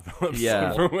from Todd Phillips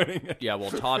for winning it. Yeah,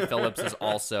 well, Todd Phillips is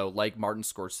also, like Martin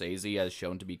Scorsese, has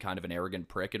shown to be kind of an arrogant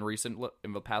prick in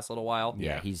the past little while.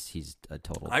 Yeah, he's a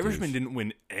total Irishman douche. didn't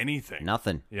win anything.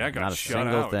 Nothing. Yeah, got not a shut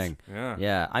single out. thing.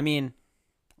 Yeah. I mean,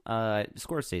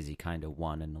 Scorsese kind of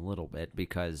won in a little bit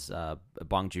because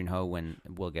Bong Joon-ho, when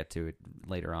we'll get to it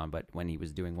later on, but when he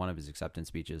was doing one of his acceptance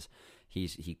speeches,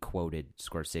 he quoted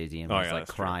Scorsese and was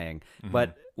crying.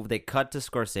 But they cut to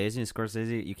Scorsese, and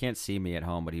Scorsese, you can't see me at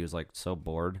home, but he was like so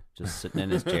bored, just sitting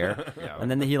in his chair. And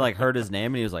then he like heard his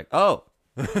name, and he was like, "Oh."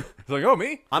 He's like, "Oh,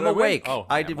 me? I'm awake.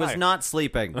 Was not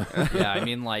sleeping." Yeah, I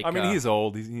mean, he's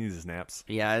old. He needs his naps.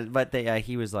 Yeah, but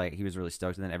he was really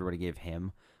stoked, and then everybody gave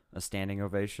him a standing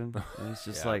ovation. And he's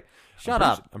just like, "Shut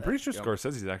up!" I'm pretty sure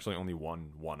Scorsese's actually only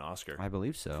won one Oscar. I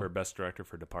believe so, for Best Director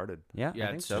for Departed. Yeah, I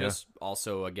think it's so. Just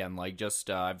also again,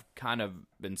 I've kind of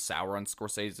been sour on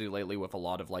Scorsese lately with a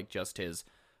lot of just his.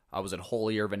 Was it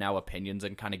holier than now opinions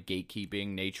and kind of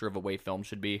gatekeeping nature of a way film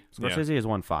should be? Scorsese has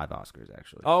won 5 Oscars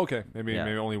actually. Oh, okay. Maybe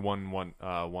only one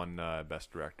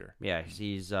Best Director. Yeah,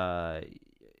 he's I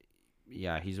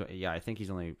think he's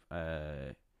only.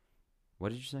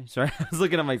 What did you say? Sorry, I was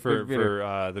looking at my for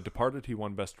The Departed. He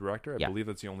won Best Director. I believe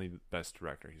that's the only Best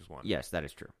Director he's won. Yes, that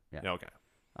is true. Yeah. Okay.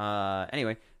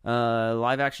 Anyway,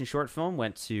 live action short film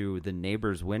went to The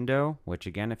Neighbor's Window, which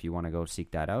again, if you want to go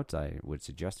seek that out, I would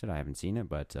suggest it. I haven't seen it,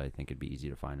 but I think it'd be easy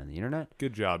to find on the internet.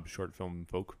 Good job, short film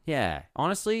folk. Yeah,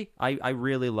 honestly, I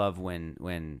really love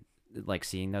when like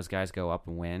seeing those guys go up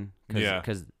and win.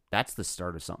 Because that's the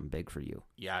start of something big for you.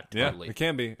 Yeah, totally. Yeah, it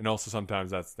can be, and also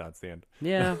sometimes that's the end.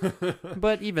 Yeah,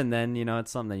 but even then, it's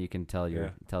something that you can tell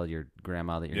your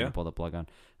grandma that you're gonna pull the plug on.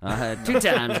 2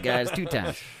 times, guys, 2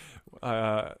 times.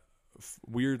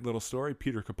 Weird little story.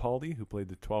 Peter Capaldi, who played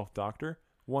the 12th Doctor,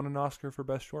 won an Oscar for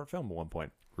Best Short Film at one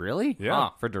point. Really? Yeah.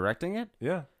 For directing it?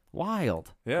 Yeah.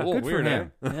 Wild. Yeah. Good Weird, for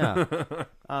him.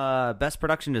 Yeah. Best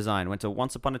production design went to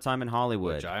Once Upon a Time in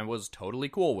Hollywood. Which I was totally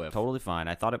cool with. Totally fine.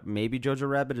 I thought it maybe Jojo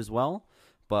Rabbit as well,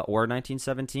 or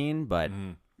 1917, but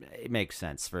it makes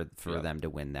sense for them to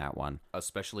win that one.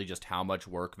 Especially just how much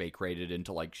work they created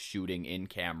into like shooting in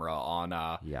camera on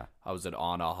how was it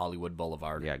on Hollywood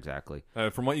Boulevard? Yeah, exactly.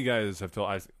 From what you guys have told,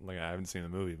 I haven't seen the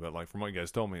movie, but like from what you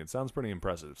guys told me, it sounds pretty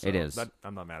impressive. So it is.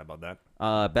 I'm not mad about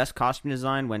that. Best costume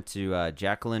design went to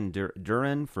Jacqueline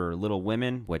Duran for Little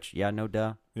Women, which no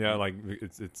duh. Yeah, like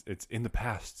it's in the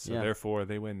past, so therefore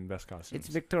they win best costumes. It's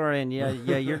Victorian. Yeah,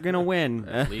 you're gonna win.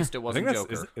 At least it wasn't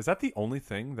Joker. Is that the only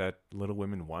thing that Little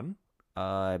Women won?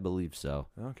 I believe so.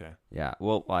 Okay. Yeah,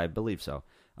 well, I believe so.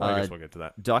 Well, I guess we'll get to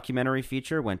that. Documentary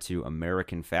feature went to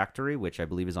American Factory, which I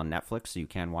believe is on Netflix, so you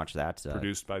can watch that.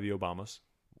 Produced by the Obamas.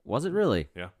 Was it really?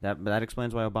 Yeah. That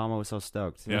explains why Obama was so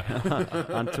stoked. Yeah.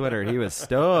 On Twitter, he was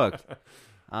stoked.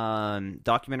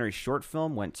 Documentary short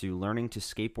film went to Learning to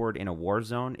Skateboard in a War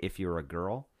Zone If You're a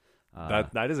Girl.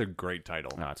 That is a great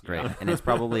title. No, it's great. And it's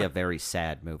probably a very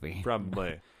sad movie.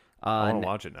 Probably. I want to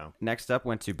watch it now. Next up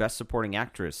went to Best Supporting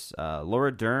Actress,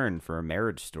 Laura Dern for A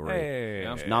Marriage Story. Hey. She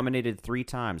was nominated 3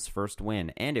 times, first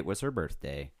win, and it was her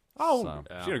birthday. Oh,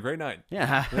 she had a great night.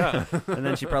 Yeah. And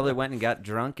then she probably went and got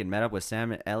drunk and met up with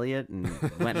Sam Elliott and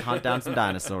went and hunt down some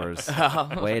dinosaurs.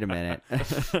 Wait a minute.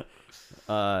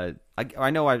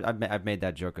 I know I've made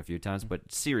that joke a few times,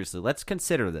 but seriously, let's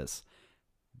consider this.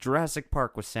 Jurassic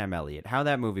Park with Sam Elliott. How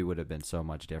that movie would have been so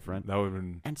much different. That would have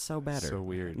been and so better. So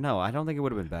weird. No, I don't think it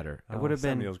would have been better. It would have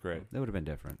been. Samuel's great. It would have been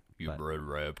different. You bred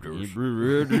raptors.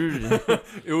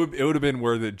 It would have been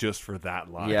worth it just for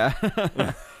that line. Yeah.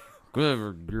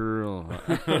 Clever girl.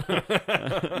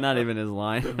 Not even his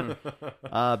line.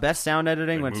 Best sound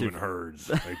editing went to herds.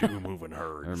 They do move in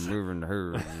herds. They're moving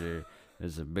herds. Yeah.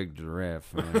 There's a big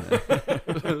giraffe.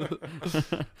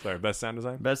 Sorry, best sound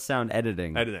design? Best sound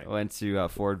editing. Went to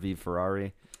Ford v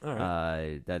Ferrari. All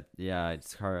right.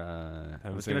 It's hard. I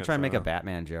was gonna try and make a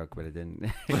Batman joke, but it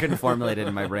didn't. I couldn't formulate it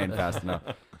in my brain fast enough.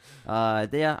 I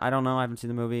don't know. I haven't seen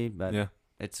the movie, but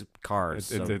it's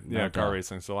cars. Car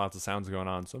racing. So lots of sounds going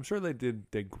on. So I'm sure they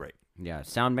did great. Yeah,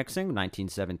 sound mixing,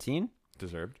 1917.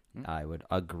 Deserved. I would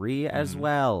agree as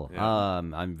well. Yeah.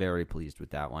 I'm very pleased with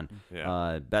that one.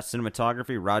 Yeah. Best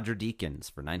cinematography, Roger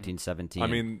Deakins for 1917. I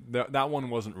mean, that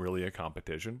one wasn't really a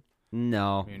competition.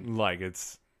 No. Like,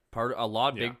 it's...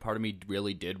 Big part of me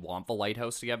really did want The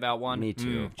Lighthouse to get that one. Me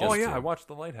too. I watched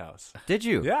The Lighthouse. Did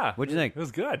you? Yeah. What'd you think? It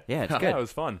was good. Yeah, it's good. Yeah, it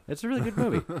was fun. It's a really good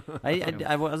movie.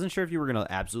 I wasn't sure if you were going to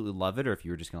absolutely love it or if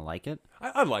you were just going to like it.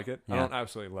 I like it. Yeah. I don't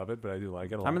absolutely love it, but I do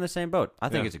like it a lot. I'm in the same boat. I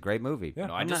think it's a great movie. Yeah.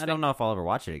 No, I don't know if I'll ever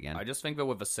watch it again. I just think that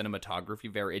with the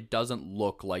cinematography there, it doesn't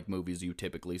look like movies you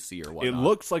typically see or whatnot. It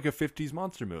looks like a 50s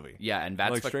monster movie. Yeah, and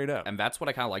that's straight up. And that's what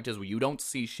I kind of liked is you don't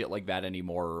see shit like that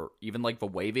anymore. Even like the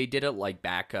way they did it, like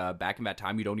back in that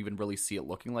time, you don't even really see it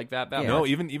looking like that. No,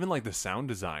 even like the sound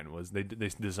design was they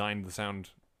designed the sound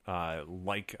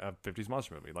like a 50s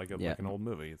monster movie, like an old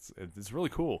movie. It's really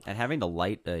cool. And having to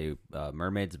light a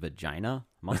mermaid's vagina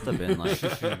must have been like,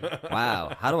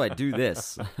 wow, how do I do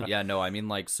this? Yeah, no, I mean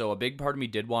like so a big part of me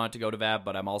did want it to go to that,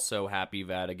 but I'm also happy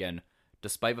that again,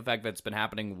 despite the fact that it's been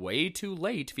happening way too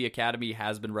late, the Academy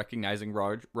has been recognizing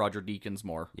Roger Deakins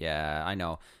more. Yeah, I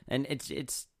know, and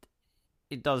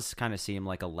it does kind of seem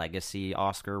like a legacy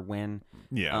Oscar win.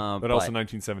 Yeah, but also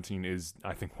 1917 is,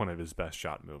 I think, one of his best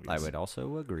shot movies. I would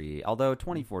also agree. Although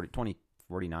 2049,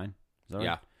 is that right?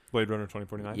 Yeah. Blade Runner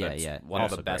 2049? Yeah. One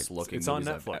of the best looking movies. It's on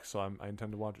movies Netflix, so I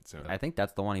intend to watch it soon. I think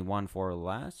that's the one he won for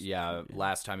last. Yeah,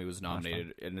 last time he was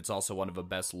nominated, and it's also one of the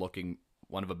best looking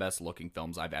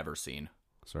films I've ever seen.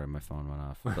 Sorry, my phone went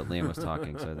off, but Liam was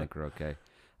talking, so I think we're okay.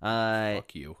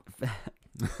 Fuck you.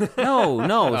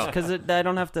 No, because I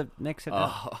don't have to mix it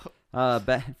up.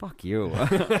 Fuck you.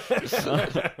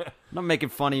 I'm not making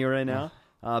fun of you right now.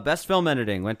 Best film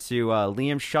editing went to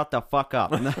Liam. Shut the fuck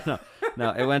up. No.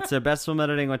 It went to best film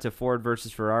editing. Went to Ford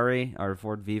versus Ferrari or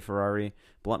Ford v Ferrari,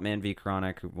 Bluntman v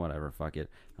Chronic. Whatever. Fuck it.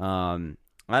 I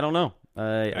don't know.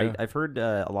 I've heard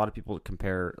a lot of people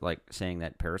compare, like saying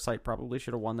that Parasite probably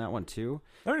should have won that one too.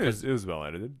 I mean, it was well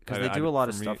edited because they do a lot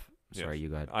of stuff. Sorry, you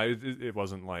go ahead. It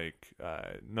wasn't like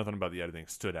nothing about the editing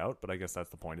stood out, but I guess that's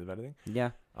the point of editing.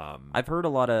 Yeah. I've heard a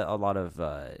lot of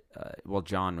well,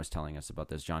 John was telling us about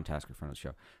this. John Tasker, friend of the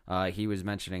show. He was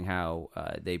mentioning how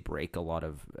they break a lot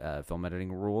of film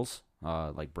editing rules,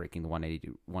 like breaking the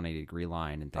 180 degree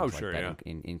line and things like that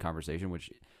in conversation.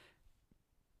 Which,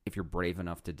 if you're brave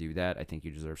enough to do that, I think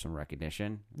you deserve some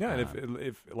recognition. Yeah, and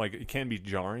if like it can be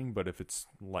jarring, but if it's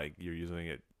like you're using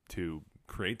it to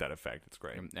create that effect, it's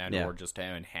great. And or just to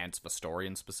enhance the story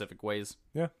in specific ways.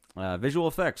 Yeah. Visual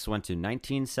effects went to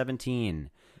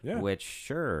 1917. Yeah. Which,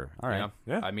 sure. All right.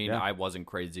 Yeah. I mean, I wasn't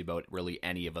crazy about really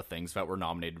any of the things that were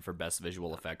nominated for Best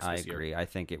Visual Effects this year. I agree. I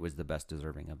think it was the best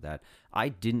deserving of that. I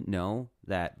didn't know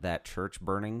that church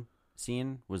burning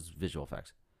scene was visual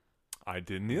effects. I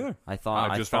didn't either. I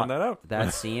just found that out.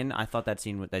 That scene, I thought that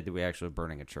scene that we actually were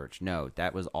burning a church. No,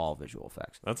 that was all visual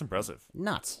effects. That's impressive.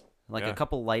 Nuts. Like a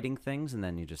couple lighting things, and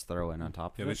then you just throw in on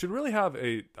top of it. They should really have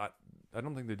I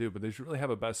don't think they do, but they should really have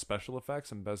a best special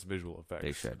effects and best visual effects.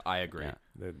 They should. I agree. Yeah.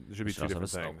 There should be two different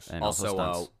things. And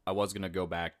also I was going to go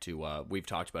back to, we've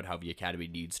talked about how the Academy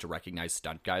needs to recognize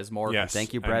stunt guys more. Yes.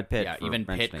 Thank you, Brad Pitt. Yeah, for even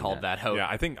Pitt called that out. Yeah,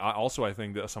 I think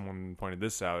that someone pointed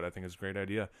this out. I think it's a great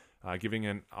idea. Giving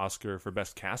an Oscar for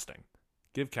best casting.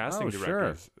 Give casting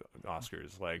directors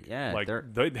Oscars.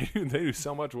 They do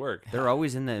so much work. They're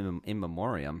always in the in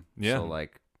memoriam. Yeah. So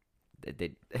like,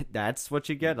 that's what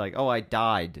you get. Like, oh, I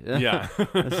died. Yeah.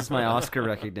 This is my Oscar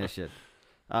recognition.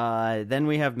 Then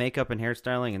we have makeup and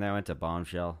hairstyling, and that went to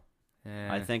Bombshell.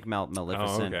 I think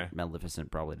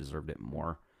Maleficent probably deserved it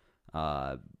more.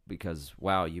 Because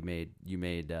wow, you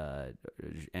made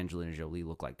Angelina Jolie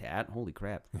look like that. Holy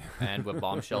crap! And with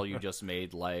Bombshell, you just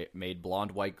made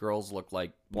blonde white girls look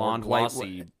like blonde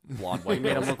glossy blonde white. You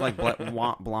made them look like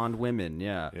blonde women.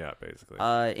 Yeah. Yeah, basically.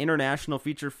 International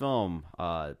feature film,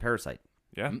 Parasite.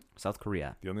 Yeah, South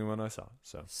Korea. The only one I saw.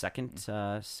 So second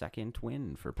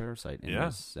win for Parasite.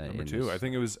 Number 2. I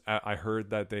think it was. I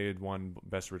heard that they had won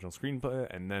Best Original Screenplay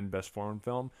and then Best Foreign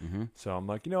Film. Mm-hmm. So I'm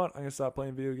like, you know what? I'm gonna stop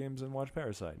playing video games and watch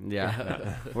Parasite.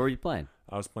 Yeah. What were you playing?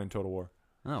 I was playing Total War.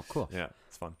 Oh, cool. Yeah,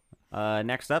 it's fun.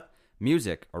 Next up,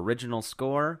 music. Original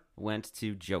score went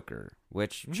to Joker.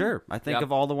 Which, sure, I think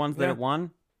of all the ones that it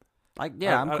won. I'm cool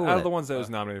out with of the ones that it was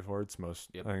nominated for, it's most.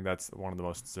 Yep. I think that's one of the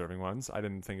most deserving ones. I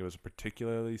didn't think it was a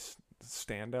particularly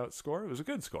standout score. It was a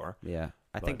good score. Yeah,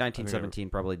 I think 1917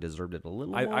 probably deserved it a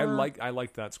little more. I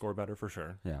liked that score better for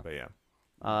sure. Yeah, but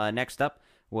yeah. Next up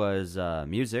was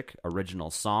music,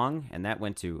 original song, and that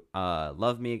went to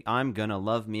 "Love Me." I'm gonna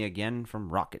love me again from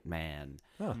Rocket Man.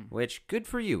 Oh. Which good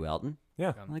for you, Elton.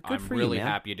 Yeah, like, good I'm for really you,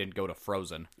 man. happy you didn't go to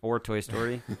Frozen or Toy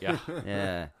Story. Yeah.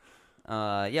 Yeah.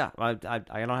 I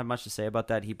don't have much to say about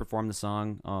that. He performed the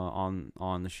song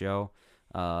on the show,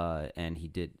 and he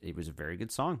did. It was a very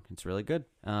good song. It's really good.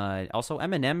 Also,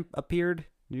 Eminem appeared.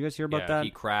 Did you guys hear about that? He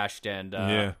crashed and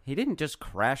He didn't just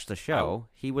crash the show.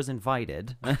 He was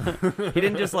invited. He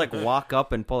didn't just like walk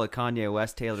up and pull a Kanye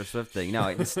West, Taylor Swift thing. No,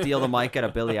 and steal the mic out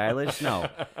of Billie Eilish. No,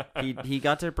 he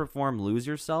got to perform "Lose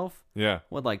Yourself." Yeah.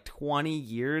 What, like 20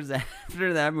 years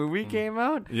after that movie came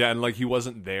out? Yeah, and like he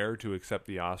wasn't there to accept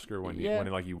the Oscar when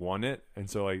he won it, and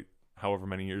so like however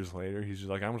many years later, he's just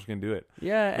like, I'm just gonna do it.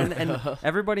 Yeah, and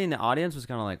everybody in the audience was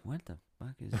kind of like, what the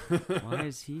fuck why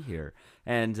is he here?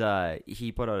 And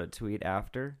he put out a tweet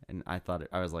after, and I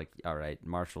was like, all right,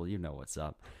 Marshall, you know what's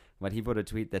up. But he put a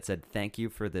tweet that said, thank you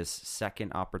for this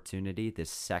second opportunity,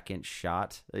 this second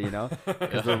shot,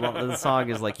 because the song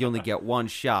is like, you only get one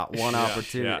shot, one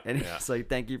opportunity. And he's like,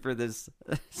 thank you for this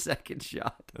second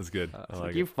shot. That's good. I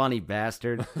like you funny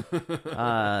bastard.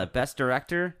 Best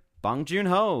director, Bong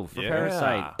Joon-ho for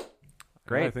Parasite.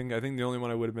 Great. I think the only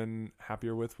one I would have been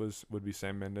happier with would be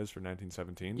Sam Mendes for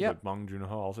 1917. Yep. But Bong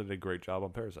Joon-ho also did a great job on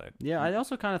Parasite. Yeah, I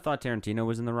also kind of thought Tarantino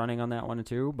was in the running on that one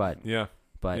too, but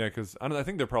because I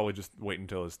think they're probably just waiting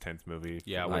until his 10th movie.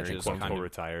 Yeah, when which he is quote kind unquote of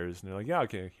retires, and they're like, yeah,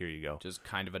 okay, here you go. Just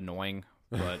kind of annoying,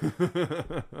 but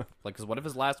because what if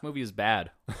his last movie is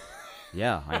bad?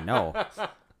 Yeah, I know.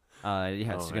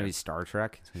 It's gonna be Star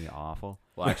Trek. It's gonna be awful.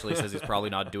 Well, actually, he says he's probably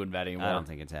not doing that anymore. I don't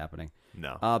think it's happening.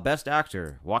 No. Best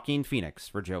actor, Joaquin Phoenix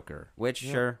for Joker. Which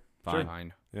sure,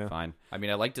 fine. Yeah. Fine. I mean,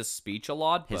 I liked his speech a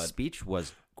lot. His speech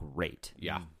was great.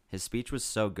 Yeah. His speech was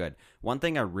so good. One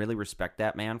thing I really respect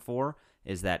that man for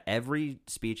is that every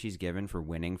speech he's given for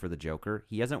winning for the Joker,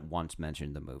 he hasn't once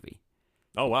mentioned the movie.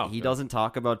 Oh, wow. He doesn't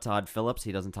talk about Todd Phillips.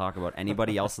 He doesn't talk about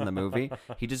anybody else in the movie.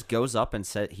 He just goes up and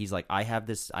said, he's like, I have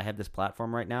this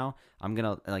platform right now. I'm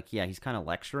going to he's kind of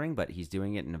lecturing, but he's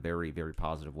doing it in a very, very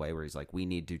positive way where he's like, we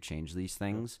need to change these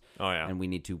things. Oh, yeah. And we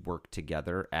need to work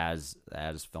together as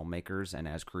filmmakers and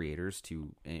as creators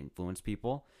to influence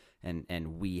people.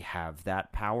 and we have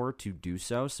that power to do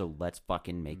so. So let's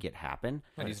fucking make it happen.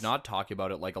 And he's not talking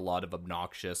about it like a lot of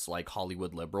obnoxious like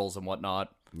Hollywood liberals and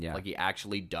whatnot. Yeah. Like he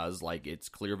actually does. Like it's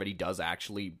clear that he does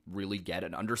actually really get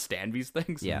and understand these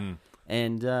things. Yeah.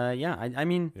 And I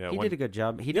mean, he did a good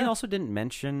job. He also didn't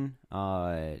mention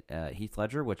Heath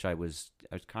Ledger, which I was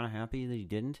kind of happy that he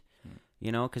didn't.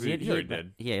 You know, because he already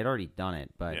did. Yeah, he had already done it,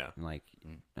 but like,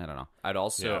 I don't know. I'd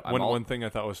also one thing I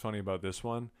thought was funny about this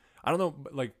one. I don't know,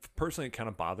 but like personally, it kind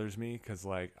of bothers me because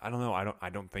like I don't know, I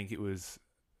don't think it was.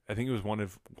 I think it was one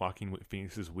of Joaquin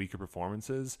Phoenix's weaker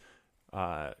performances.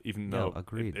 Even though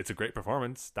it's a great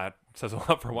performance, that says a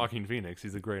lot for Joaquin Phoenix.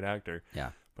 He's a great actor. Yeah.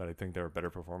 But I think there were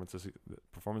better performances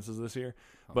this year.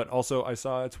 But also, I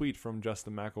saw a tweet from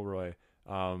Justin McElroy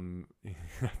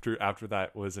after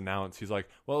that was announced. He's like,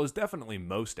 "Well, it was definitely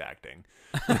most acting."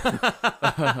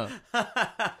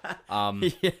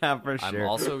 Yeah, for sure. I'm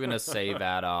also gonna say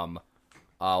that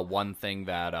one thing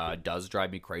that does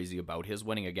drive me crazy about his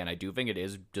winning, again, I do think it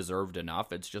is deserved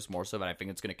enough. It's just more so that I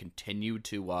think it's going to continue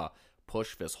to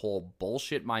push this whole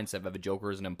bullshit mindset that the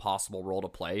Joker is an impossible role to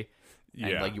play.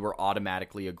 And like you are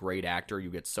automatically a great actor. You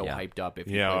get so hyped up if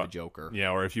you play the Joker.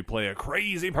 Yeah, or if you play a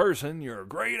crazy person, you're a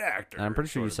great actor. And I'm pretty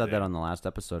sure you said that on the last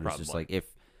episode. It's just like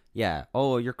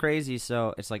you're crazy.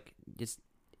 So it's like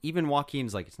even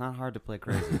Joaquin's like, it's not hard to play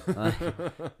crazy.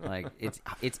 like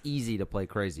it's easy to play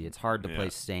crazy. It's hard to play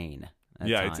sane.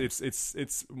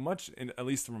 It's much, at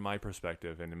least from my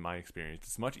perspective and in my experience,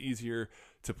 it's much easier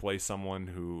to play someone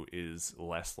who is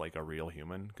less like a real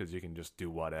human because you can just do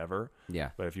whatever. Yeah.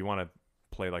 But if you want to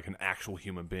play like an actual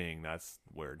human being, that's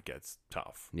where it gets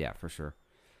tough. Yeah, for sure.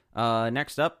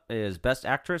 Next up is Best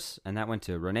Actress, and that went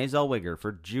to Renee Zellweger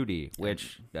for Judy,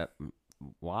 which...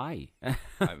 why?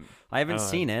 I haven't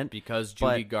seen it because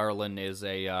Judy Garland is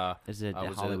a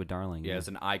Hollywood darling. Yeah, is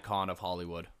an icon of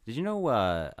Hollywood. Did you know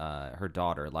her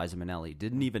daughter Liza Minnelli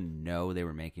didn't even know they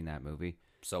were making that movie?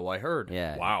 So I heard.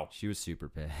 Yeah. Wow. She was super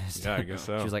pissed. Yeah, I guess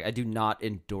so. She was like, I do not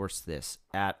endorse this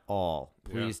at all.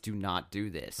 Please do not do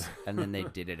this. And then they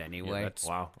did it anyway. That's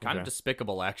kind of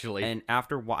despicable, actually. And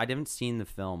after I haven't seen the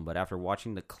film, but after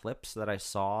watching the clips that I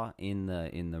saw in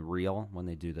the reel when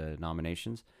they do the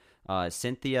nominations.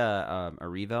 Cynthia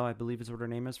Erivo, I believe is what her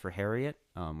name is, for Harriet,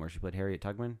 where she played Harriet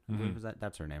Tubman. I believe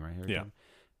that's her name, right? Harriet Tubman.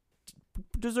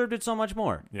 Deserved it so much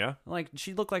more. Yeah. Like,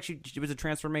 she looked like she was a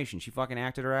transformation. She fucking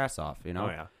acted her ass off, you know? Oh,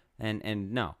 yeah.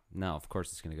 And no, of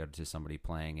course it's going to go to somebody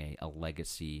playing a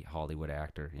legacy Hollywood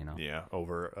actor, you know? Yeah,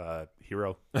 over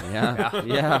Hero.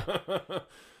 Yeah.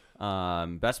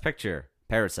 Best Picture,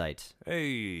 Parasite.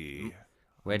 Hey.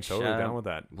 Which, I'm totally down with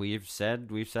that. We've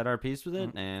said our piece with it,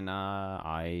 and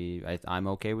I'm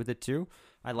okay with it too.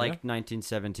 I liked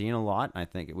 1917 a lot. I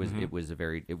think it would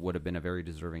have been a very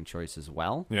deserving choice as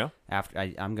well. Yeah. After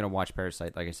I'm gonna watch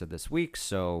Parasite, like I said, this week.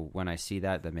 So when I see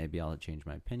that, then maybe I'll change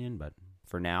my opinion. But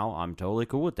for now, I'm totally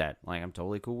cool with that. Like, I'm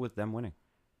totally cool with them winning.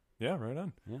 Yeah, right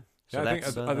on. Yeah. So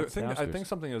So I think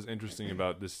something that was interesting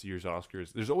about this year's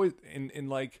Oscars. There's always in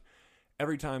like.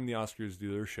 Every time the Oscars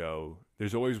do their show,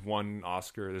 there's always one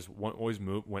Oscar. There's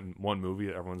one movie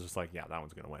that everyone's just like, yeah, that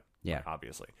one's gonna win. Yeah, like,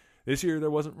 obviously. This year there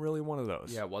wasn't really one of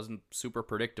those. Yeah, it wasn't super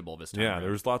predictable this time. Yeah,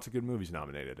 there was lots of good movies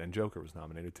nominated, and Joker was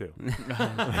nominated too.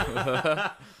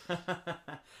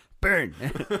 Burn,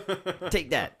 take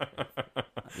that.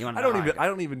 I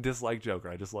don't even dislike Joker.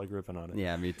 I just like ripping on it.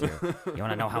 Yeah, me too. You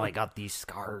want to know how I got these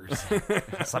scars?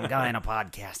 Some guy in a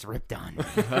podcast ripped on me.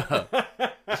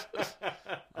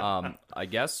 I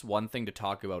guess one thing to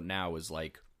talk about now is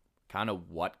like kind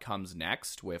of what comes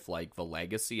next with like the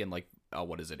legacy and like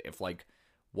what is it, if like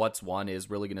what's won is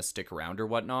really going to stick around or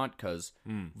whatnot, because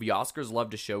the Oscars love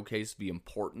to showcase the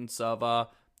importance of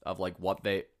what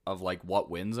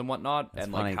wins and whatnot. That's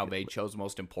and funny. Like how they chose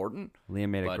most important. Liam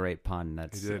made a great pun.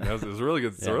 He did. It was a really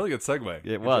good. It's a really good segue.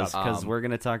 It was, because we're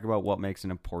going to talk about what makes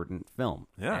an important film.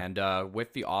 Yeah, and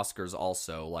with the Oscars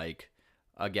also, like.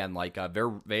 Again, like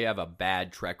they have a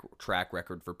bad track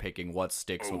record for picking what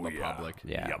sticks with the public.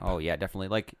 Yeah. Yep. Oh yeah, definitely.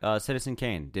 Like Citizen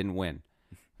Kane didn't win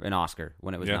an Oscar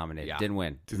when it was nominated. Yeah. Didn't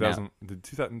win.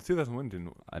 2001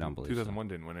 didn't. I don't believe 2001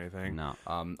 didn't win anything. No.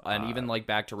 And even like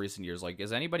back to recent years, like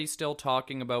is anybody still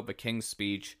talking about the King's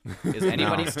Speech? Is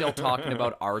anybody still talking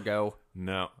about Argo?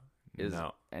 No. Is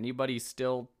anybody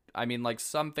still? I mean, like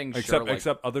some things.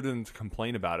 Except other than to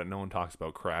complain about it, no one talks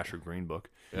about Crash or Green Book.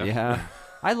 Yeah.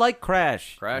 I like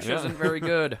Crash. Crash isn't very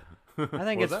good. I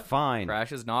think it's fine.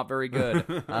 Crash is not very good.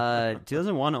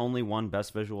 2001 only won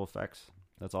Best Visual Effects.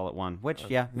 That's all it won. Which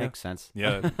makes sense.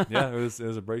 Yeah, it was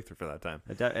a breakthrough for that time.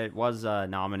 It was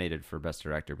nominated for Best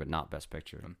Director, but not Best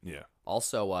Picture. Yeah.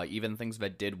 Also, even things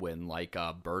that did win, like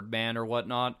Birdman or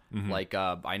whatnot. Mm-hmm. Like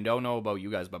I don't know about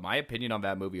you guys, but my opinion on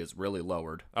that movie is really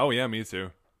lowered. Oh yeah, me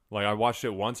too. Like I watched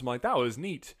it once, I'm like, that was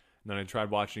neat. And then I tried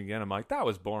watching it again, I'm like, that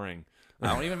was boring.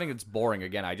 I don't even think it's boring.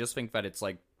 Again, I just think that it's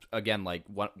like, again, like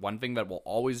one thing that will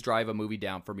always drive a movie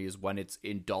down for me is when it's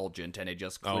indulgent and it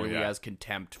just clearly has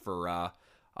contempt for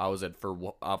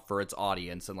for its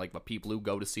audience and like the people who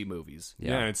go to see movies.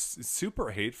 Yeah, it's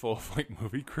super hateful of like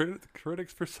movie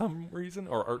critics for some reason,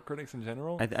 or art critics in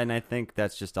general. And I think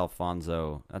that's just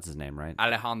Alfonso. That's his name, right?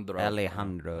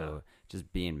 Alejandro.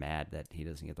 Just being mad that he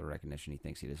doesn't get the recognition he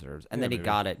thinks he deserves. And then he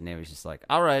got it, and it was just like,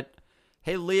 all right,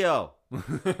 hey, Leo,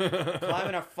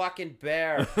 climbing a fucking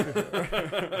bear.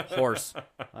 Horse.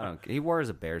 He wears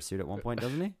a bear suit at one point,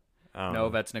 doesn't he? No,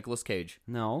 that's Nicolas Cage.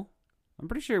 No. I'm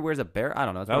pretty sure he wears a bear. I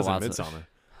don't know. It's that was been in a while Midsommar.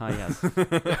 Oh,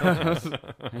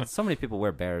 yes. And so many people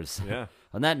wear bears. Yeah.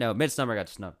 On that note, Midsommar got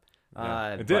snubbed.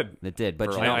 It did. It did.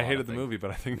 But I hated the movie,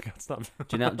 but I think it got snubbed.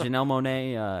 Janelle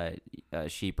Monáe,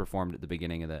 she performed at the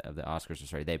beginning of the Oscars. Or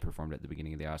sorry, they performed at the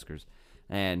beginning of the Oscars,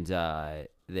 and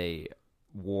they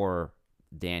wore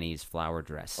Danny's flower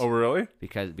dress. Oh, really?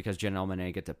 Because Janelle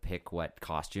Monáe get to pick what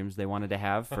costumes they wanted to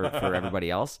have for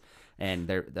everybody else, and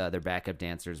their backup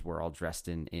dancers were all dressed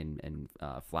in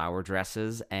flower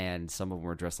dresses, and some of them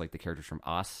were dressed like the characters from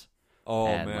Us. Oh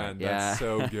and man, that's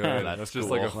so good. That's just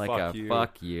cool. like a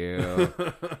fuck you.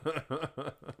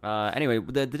 Anyway,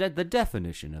 the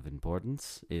definition of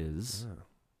importance is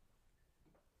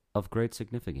of great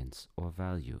significance or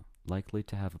value, likely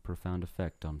to have a profound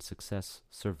effect on success,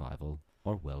 survival,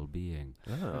 or well-being.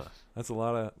 That's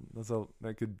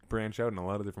that could branch out in a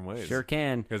lot of different ways. Sure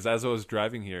can. Because as I was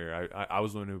driving here, I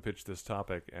was the one who pitched this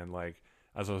topic, and like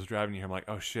as I was driving here, I'm like,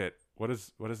 oh shit, what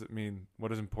does it mean? What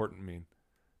does important mean?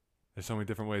 There's so many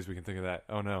different ways we can think of that.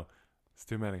 Oh no, it's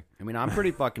too many. I mean, I'm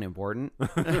pretty fucking important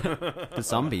to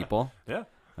some people. Yeah.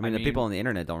 I mean, the people on the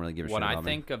internet don't really give a shit about me. When I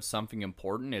think of something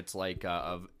important, it's like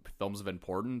of films of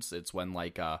importance. It's when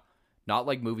like not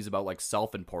like movies about like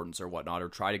self-importance or whatnot, or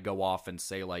try to go off and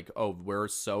say like, oh, we're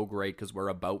so great because we're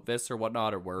about this or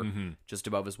whatnot, or we're just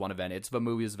about this one event. It's the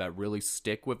movies that really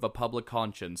stick with the public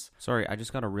conscience. Sorry, I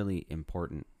just got a really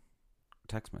important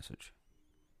text message.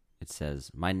 It says,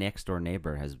 my next door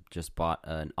neighbor has just bought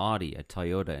an Audi, a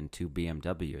Toyota, and 2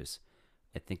 BMWs.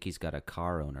 I think he's got a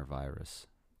car owner virus.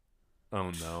 Oh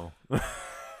no.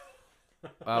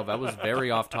 Wow, that was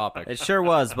very off topic. It sure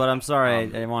was, but I'm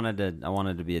sorry. I wanted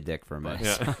to be a dick for a minute.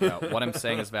 Yeah. Yeah, what I'm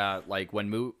saying is that like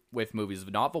when with movies,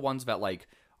 not the ones that like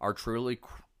are truly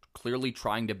clearly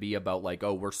trying to be about like,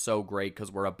 oh, we're so great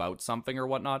because we're about something or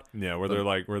whatnot. Yeah, where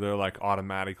they're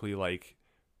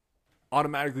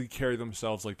automatically carry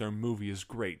themselves like their movie is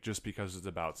great just because it's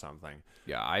about something.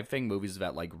 Yeah, I think movies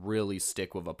that like really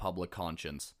stick with a public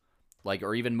conscience, like,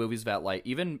 or even movies that like,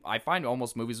 even I find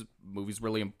almost movies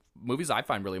I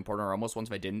find really important are almost ones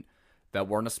that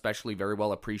weren't especially very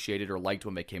well appreciated or liked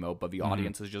when they came out, but the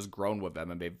audience has just grown with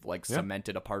them and they've like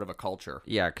cemented a part of a culture.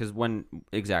 Yeah, because when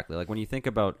you think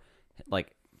about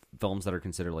like films that are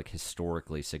considered like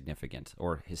historically significant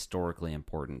or historically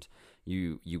important,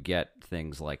 you get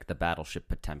things like the Battleship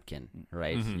Potemkin,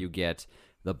 right? You get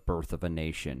The Birth of a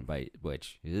Nation, by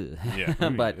which,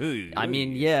 but I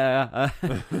mean,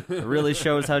 it really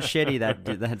shows how shitty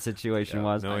that situation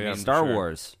was. No, yeah, Star sure.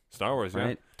 Wars, right?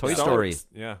 right? Toy Story,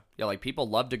 yeah. Like people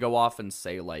love to go off and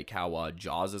say like how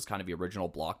Jaws is kind of the original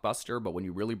blockbuster, but when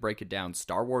you really break it down,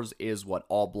 Star Wars is what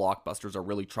all blockbusters are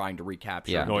really trying to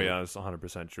recapture. Yeah. Oh yeah, that's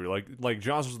 100% true. Like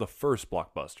Jaws was the first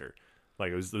blockbuster.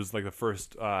 Like it was like the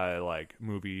first like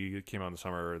movie that came out in the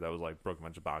summer that was like broke a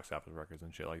bunch of box office records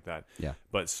and shit like that. Yeah.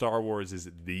 But Star Wars is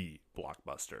the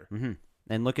blockbuster. Mm-hmm.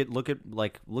 And look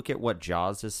at what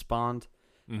Jaws has spawned,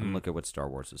 and look at what Star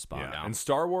Wars has spawned. Yeah. And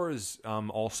Star Wars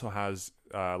also has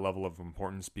a level of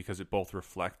importance because it both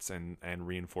reflects and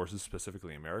reinforces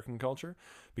specifically American culture,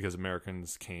 because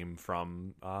Americans came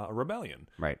from a rebellion,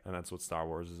 right? And that's what Star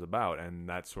Wars is about. And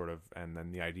that sort of, and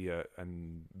then the idea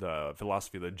and the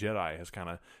philosophy of the Jedi has kind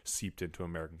of seeped into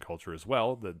American culture as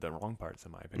well. The wrong parts,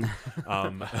 in my opinion.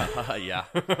 Yeah.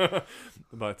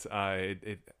 But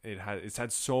it's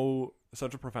had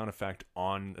such a profound effect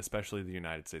on especially the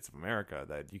United States of America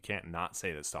that you can't not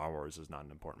say that Star Wars is not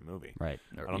an important movie. Right.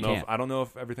 I don't know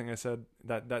if everything I said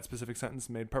that specific sentence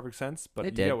made perfect sense, but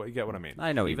it you get what I mean.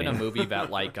 I know even a movie that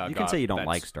like you can say you don't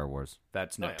like Star Wars.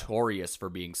 That's notorious for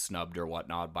being snubbed or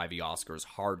whatnot by the Oscars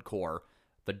hardcore.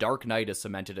 The Dark Knight has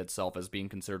cemented itself as being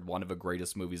considered one of the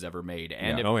greatest movies ever made,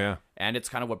 and and it's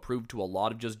kind of what proved to a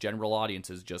lot of just general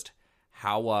audiences just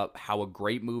how a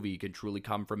great movie can truly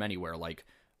come from anywhere. Like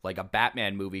a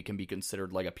Batman movie can be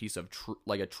considered like a piece of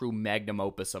like a true magnum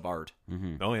opus of art.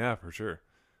 Mm-hmm. Oh yeah, for sure.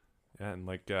 Yeah, and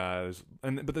like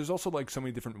but there's also like so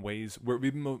many different ways where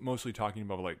we've been mostly talking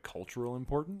about like cultural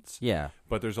importance. Yeah.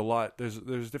 But there's a lot.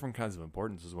 There's different kinds of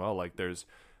importance as well. Like there's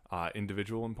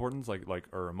individual importance,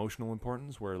 or emotional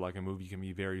importance, where like a movie can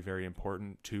be very, very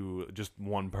important to just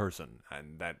one person,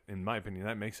 and that, in my opinion,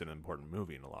 that makes it an important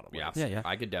movie in a lot of ways. Yeah,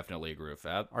 I could definitely agree with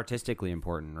that. Artistically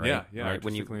important, right? Yeah, right?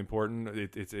 artistically important.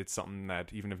 It's something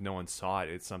that even if no one saw it,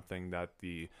 it's something that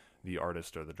the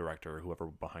artist or the director or whoever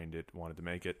behind it wanted to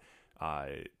make it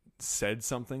said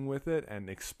something with it and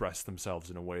expressed themselves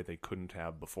in a way they couldn't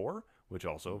have before, which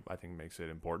also I think makes it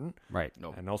important. Right.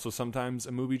 No. And also sometimes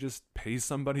a movie just pays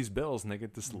somebody's bills and they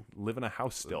get to live in a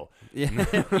house still. Yeah.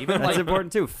 Even That's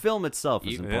important too. Film itself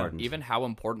is even, important. Even how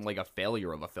important like a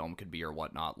failure of a film could be or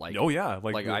whatnot. Like, oh yeah,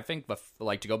 I think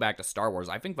to go back to Star Wars,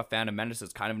 I think The Phantom Menace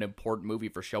is kind of an important movie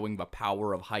for showing the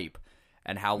power of hype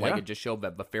and how it just showed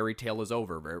that the fairy tale is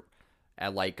over.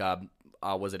 And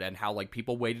and how like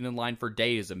people waited in line for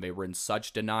days and they were in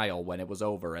such denial when it was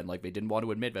over and like they didn't want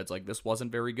to admit that it's like this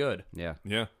wasn't very good. Yeah.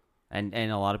 Yeah. And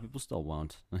a lot of people still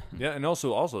won't. Yeah, and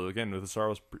also again with the Star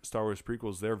Wars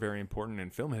prequels, they're very important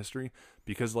in film history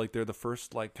because like they're the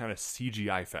first like kind of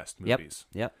CGI fest movies.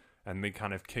 Yep. And they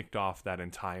kind of kicked off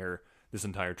this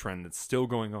entire trend that's still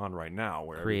going on right now,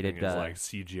 where Created, everything is like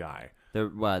CGI.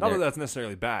 Not that that's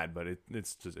necessarily bad, but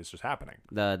it's just happening.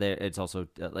 It's also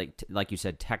like you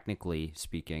said, technically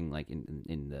speaking, like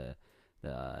in the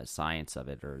science of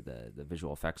it or the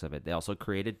visual effects of it, they also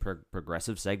created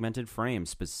progressive segmented frames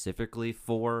specifically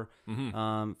for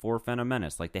Phantom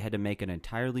Menace. Like they had to make an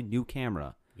entirely new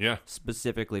camera. Yeah,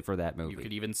 specifically for that movie. You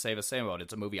could even say the same about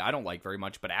it's a movie I don't like very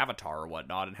much, but Avatar or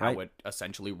whatnot, and how it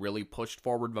essentially really pushed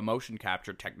forward the motion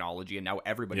capture technology, and now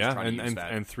everybody's trying to use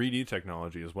that. And 3D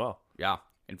technology as well. Yeah.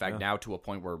 In fact, now to a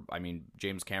point where, I mean,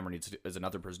 James Cameron is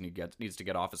another person who needs to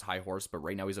get off his high horse, but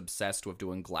right now he's obsessed with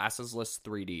doing glassesless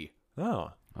 3D.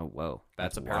 Oh, whoa.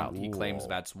 That's apparently, he claims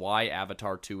that's why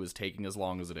Avatar 2 is taking as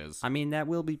long as it is. I mean, that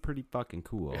will be pretty fucking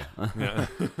cool. yeah.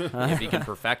 If he can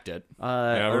perfect it.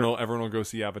 Everyone will go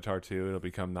see Avatar 2. It'll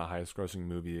become the highest grossing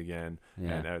movie again.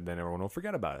 Yeah. And then everyone will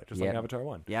forget about it, just like Avatar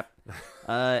 1. Yep.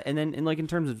 And then in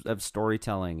terms of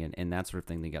storytelling and that sort of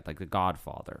thing, they got like The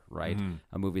Godfather, right? Mm-hmm.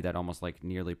 A movie that almost like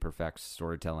nearly perfects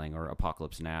storytelling, or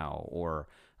Apocalypse Now, or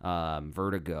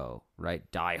Vertigo, right?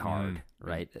 Die Hard,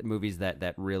 right? Movies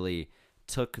that really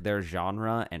took their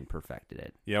genre and perfected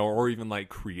it. Yeah, or even like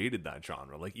created that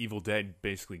genre. Like Evil Dead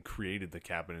basically created the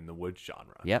cabin in the woods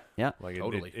genre. Yep. Like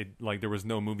totally. It like there was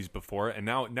no movies before it, and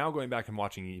now going back and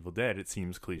watching Evil Dead, it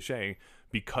seems cliche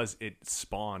because it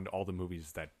spawned all the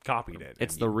movies that copied it.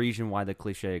 It's the reason why the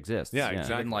cliche exists. Yeah,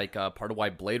 exactly. Even like part of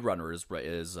why Blade Runner is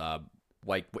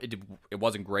like it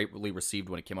wasn't greatly received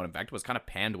when it came out. In fact, it was kind of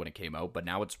panned when it came out, but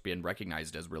now it's been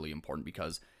recognized as really important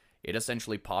because it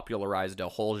essentially popularized a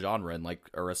whole genre and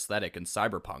or aesthetic in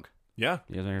cyberpunk. Yeah.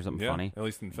 You guys want to hear something funny? At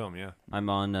least in film, yeah. I'm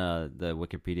on the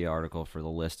Wikipedia article for the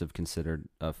list of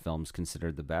films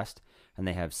considered the best, and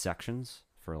they have sections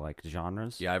for like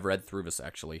genres. Yeah, I've read through this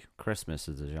actually. Christmas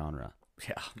is a genre.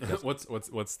 Yeah. What's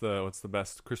the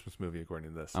best Christmas movie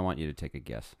according to this? I want you to take a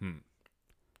guess.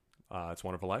 It's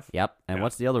Wonderful Life. Yep. And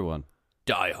what's the other one?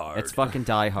 Die Hard. It's fucking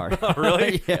Die Hard.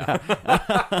 Really? Yeah.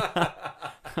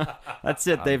 That's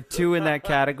it. They have two in that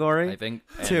category. I think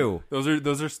two. Those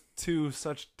are two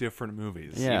such different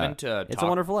movies. Yeah. Even to It's a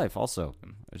Wonderful Life. Also,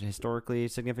 a historically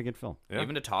significant film. Yeah.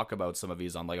 Even to talk about some of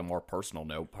these on like a more personal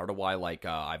note, part of why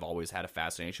I've always had a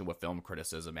fascination with film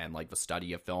criticism and like the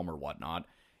study of film or whatnot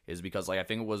is because I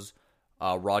think it was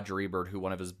Roger Ebert who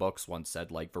one of his books once said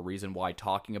the reason why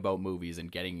talking about movies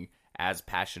and getting as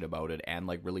passionate about it and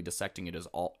really dissecting it is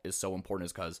so important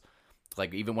is because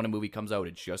even when a movie comes out,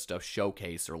 it's just a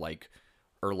showcase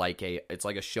it's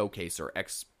like a showcase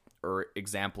or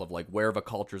example of where the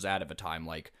culture's at the time.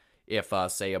 If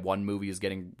say one movie is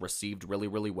getting received really,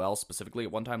 really well, specifically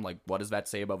at one time, what does that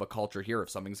say about the culture here? If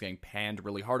something's getting panned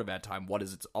really hard at that time, what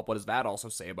does that also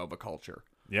say about the culture?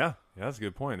 Yeah, that's a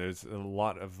good point. There's a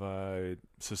lot of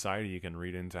society you can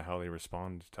read into how they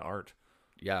respond to art.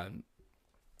 Yeah.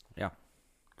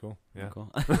 Cool. Yeah.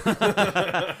 Cool.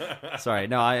 Sorry,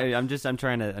 no, I'm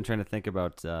trying to think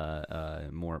about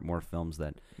more films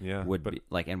that would be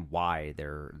and why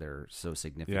they're so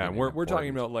significant. Yeah, we're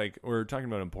talking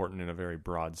about important in a very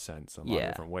broad sense in a lot of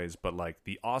different ways, but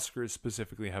the Oscars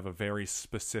specifically have a very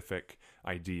specific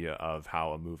idea of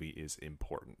how a movie is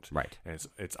important. Right. And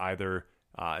it's either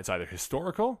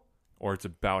historical, or it's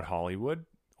about Hollywood,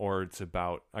 or it's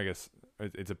about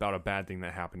it's about a bad thing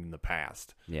that happened in the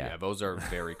past. Yeah, those are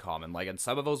very common. Like, and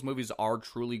some of those movies are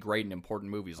truly great and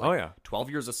important movies. Like, 12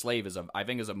 Years a Slave I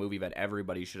think is a movie that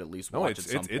everybody should at least watch at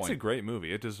some point. It's a great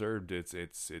movie. It deserved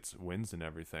its wins and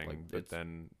everything. But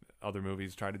then other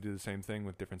movies try to do the same thing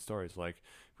with different stories, like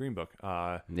Green Book.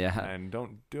 And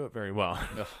don't do it very well.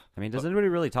 I mean, does anybody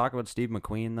really talk about Steve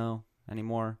McQueen though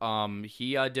anymore?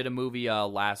 He did a movie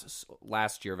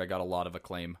last year that got a lot of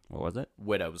acclaim. What was it?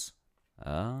 Widows.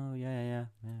 Oh yeah.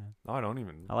 I don't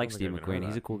even. I like Steve McQueen.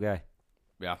 He's a cool guy.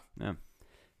 Yeah.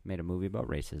 Made a movie about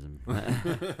racism.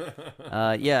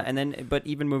 But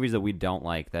even movies that we don't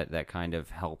like that kind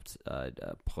of helped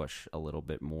push a little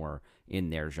bit more in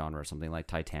their genre, something like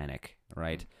Titanic,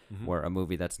 right? Mm-hmm. Where a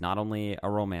movie that's not only a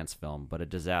romance film but a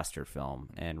disaster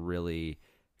film, and really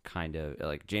kind of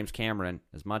like James Cameron.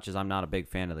 As much as I'm not a big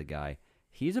fan of the guy,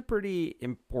 he's a pretty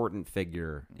important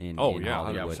figure in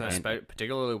Hollywood.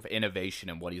 Particularly with innovation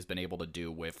and what he's been able to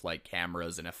do with like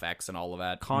cameras and effects and all of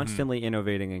that. Constantly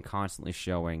innovating and constantly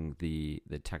showing the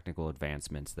technical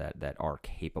advancements that are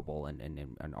capable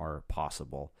and are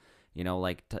possible. You know,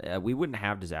 like we wouldn't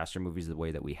have disaster movies the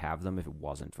way that we have them if it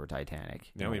wasn't for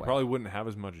Titanic. Yeah, we probably wouldn't have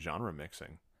as much genre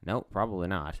mixing. No, probably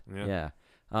not. Yeah.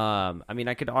 I mean,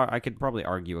 I could probably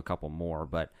argue a couple more,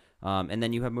 but and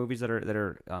then you have movies that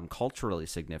are culturally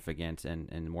significant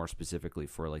and more specifically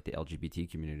for like the LGBT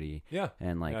community. Yeah,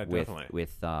 and like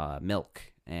with Milk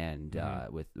and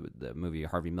with the movie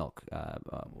Harvey Milk,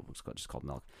 what's just called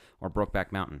Milk, or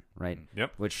Brokeback Mountain, right?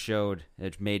 Yep.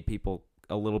 It made people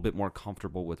a little bit more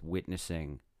comfortable with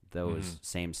witnessing those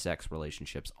same-sex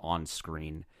relationships on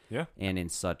screen. Yeah, and in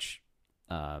such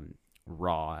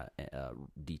raw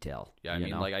detail. Yeah, I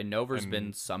mean, like, I know there's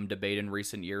been some debate in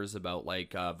recent years about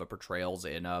like the portrayals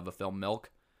in the film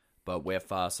Milk, but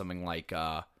with something like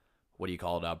what do you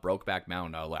call it, Brokeback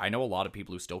Mountain, I know a lot of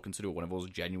people who still consider it one of those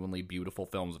genuinely beautiful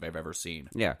films they've ever seen.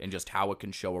 Yeah, and just how it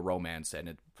can show a romance, and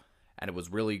it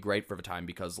was really great for the time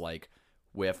because like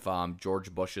with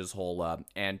George Bush's whole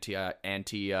anti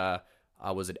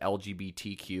was it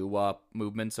LGBTQ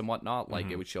movements and whatnot? Like,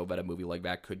 it would show that a movie like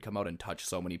that could come out and touch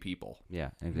so many people. Yeah,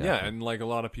 exactly. Yeah, and like a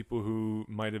lot of people who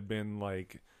might have been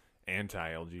like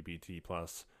anti-LGBT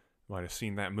plus might have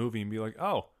seen that movie and be like,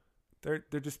 oh, they're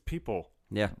just people.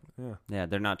 Yeah,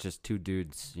 they're not just two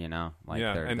dudes, you know. Like,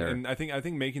 and I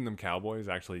think making them cowboys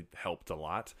actually helped a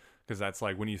lot. Because that's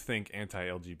like when you think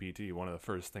anti-LGBT, one of the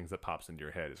first things that pops into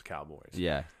your head is cowboys.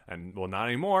 Yeah. And, well, not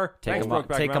anymore. Take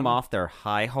them off their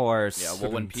high horse. Yeah,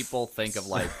 well, when people think of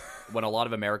like, when a lot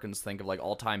of Americans think of like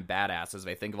all-time badasses,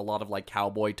 they think of a lot of like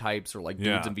cowboy types or like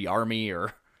dudes in the army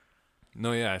or...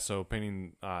 No, yeah, so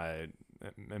painting and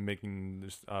making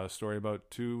this story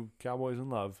about two cowboys in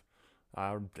love,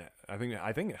 I think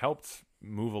it helped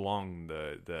move along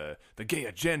the gay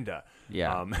agenda.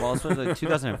 Yeah. Well, it's like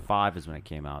 2005 is when it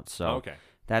came out. So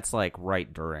that's like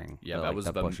right during that was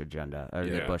the Bush agenda or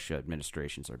the Bush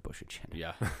administration. Sorry, Bush agenda.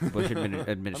 Yeah. Bush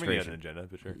administration. I mean, he had an agenda,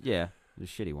 for sure. Yeah, the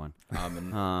shitty one.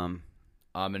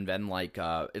 And then like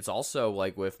it's also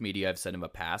like with media I've said in the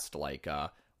past, like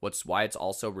why it's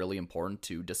also really important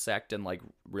to dissect and like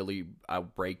really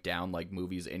break down like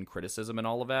movies in criticism and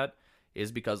all of that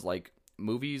is because like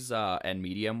movies and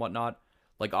media and whatnot,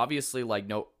 like obviously like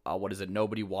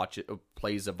nobody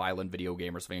plays a violent video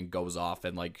game or something and goes off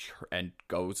and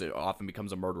goes off and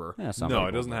becomes a murderer. Yeah, no,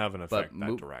 it doesn't have an effect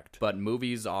that direct. But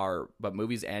movies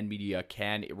and media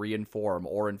can reinform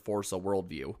or enforce a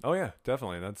worldview. Oh yeah,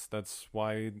 definitely. That's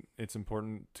why it's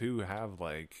important to have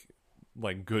like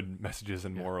good messages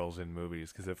and morals in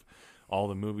movies, because if all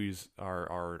the movies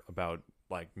are about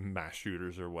like mass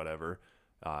shooters or whatever,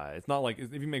 it's not like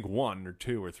if you make one or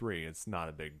two or three, it's not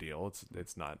a big deal.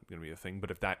 It's not going to be a thing. But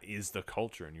if that is the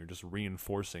culture and you're just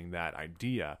reinforcing that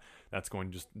idea, that's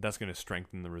going to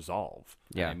strengthen the resolve.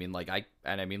 Yeah, I mean,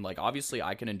 obviously,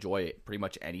 I can enjoy pretty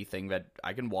much anything that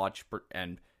I can watch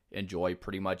and enjoy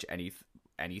pretty much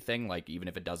anything. Like even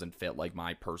if it doesn't fit like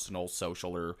my personal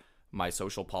social or my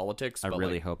social politics. I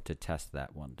really hope to test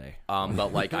that one day.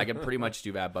 But like I can pretty much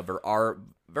do that. But there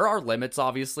are limits,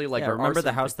 obviously. Like remember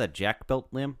the house that Jack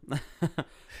built, Liam?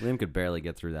 Liam could barely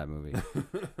get through that movie.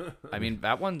 I mean,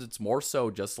 that one, it's more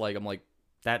so just like I'm like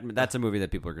that's a movie that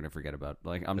people are going to forget about.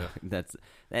 Like that's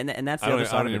the other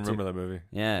side I don't of it even remember that movie.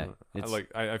 Yeah,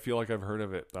 I feel like I've heard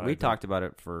of it. But we talked about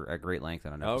it for a great length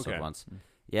on an episode once.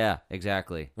 Yeah,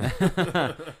 exactly.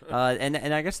 And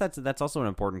I guess that's also an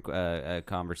important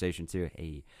conversation too.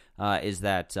 Hey, is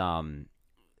that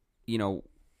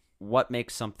what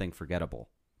makes something forgettable?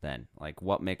 Then, like,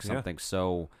 what makes something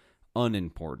so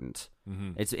unimportant?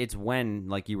 Mm-hmm. It's when,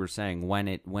 like you were saying, when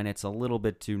it's a little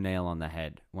bit too nail on the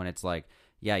head. When it's like,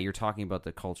 yeah, you're talking about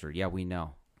the culture. Yeah, we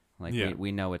know. Like,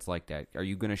 we know it's like that. Are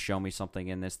you going to show me something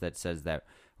in this that says that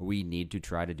we need to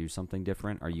try to do something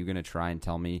different? Are you going to try and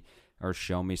tell me or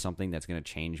show me something that's going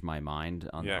to change my mind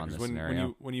on this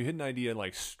scenario? When you hit an idea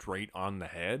like straight on the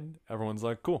head, everyone's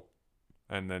like, cool.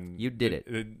 And then you did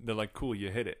it. They're like, cool, you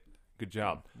hit it. Good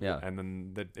job. Yeah. And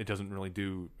then it doesn't really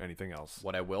do anything else.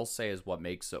 What I will say is what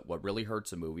really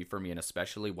hurts a movie for me, and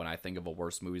especially when I think of the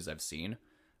worst movies I've seen.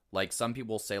 Like, some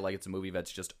people say, like, it's a movie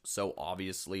that's just so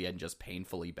obviously and just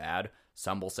painfully bad.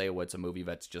 Some will say, well, it's a movie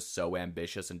that's just so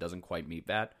ambitious and doesn't quite meet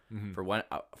that. Mm-hmm.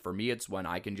 For me, it's when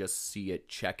I can just see it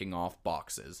checking off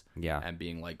boxes. Yeah. And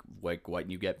being like what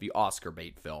you get the Oscar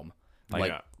bait film.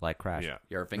 Like Crash. Yeah.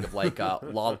 Or think of like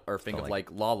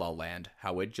La La Land,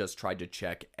 how it just tried to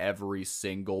check every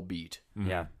single beat. Mm-hmm.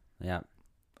 Yeah. Yeah.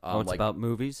 It's about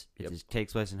movies. It just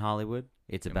takes place in Hollywood.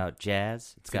 It's about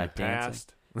jazz. It's got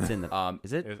dancing. It's in the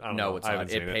is it? No, it's not.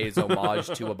 It pays homage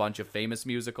to a bunch of famous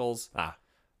musicals.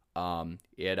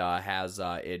 It has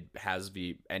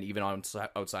the, and even outside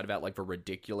of that, like the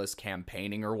ridiculous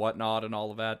campaigning or whatnot and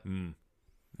all of that.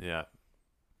 Yeah.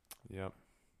 Yep.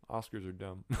 Oscars are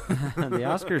dumb. The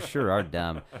Oscars sure are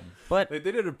dumb, but they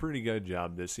did a pretty good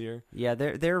job this year. Yeah,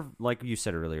 they're like you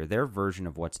said earlier, their version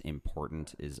of what's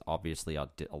important is obviously a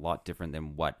lot different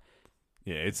than what.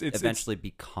 Yeah, it's eventually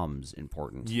becomes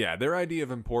important. Yeah, their idea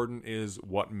of important is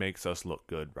what makes us look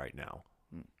good right now.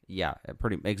 Yeah,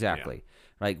 exactly.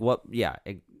 Yeah. Like what? Yeah,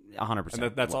 100%.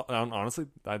 And that's all, honestly,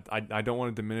 I don't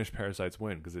want to diminish Parasite's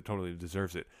win because it totally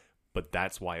deserves it. But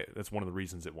that's why that's one of the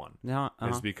reasons it won.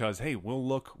 It's because hey, we'll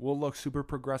look super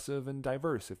progressive and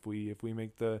diverse if we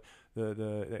make the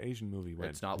Asian movie win.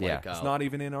 It's not like it's not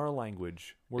even in our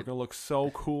language. We're gonna look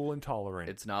so cool and tolerant.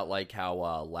 It's not like how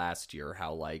last year,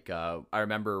 how like I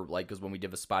remember like because when we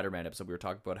did the Spider-Man episode, we were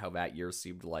talking about how that year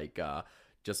seemed like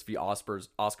just the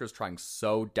Oscars trying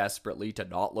so desperately to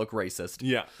not look racist.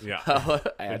 Yeah.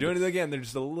 They're doing it again. They're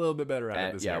just a little bit better at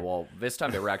it this year. Yeah, well, this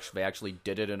time they actually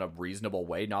did it in a reasonable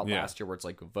way, not last year where it's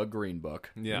like the Green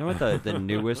Book. Yeah. You know what the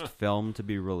newest film to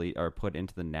be released or put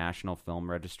into the National Film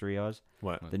Registry was?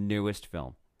 What? The newest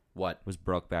film. What? Was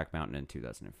Brokeback Mountain in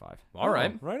 2005. All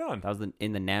right. Right on. That was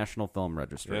in the National Film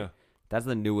Registry. Yeah. That's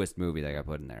the newest movie that got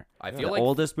put in there. I feel the like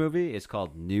oldest movie is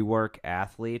called Newark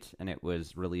Athlete, and it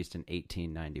was released in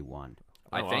 1891.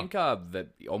 I think that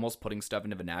almost putting stuff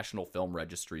into the National Film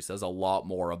Registry says a lot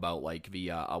more about like the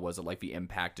the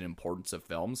impact and importance of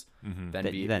films than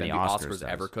the Oscars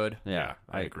ever could. Yeah,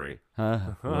 I agree.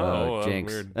 Whoa,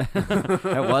 jinx. Weird.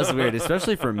 That was weird,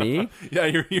 especially for me. Yeah,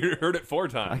 you heard it 4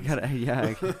 times.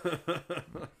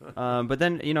 But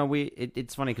then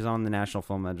it's funny because on the National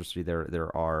Film Registry there's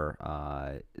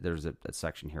a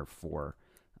section here for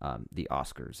the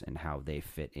Oscars and how they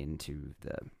fit into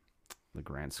the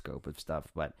grand scope of stuff.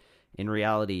 But in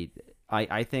reality,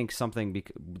 I think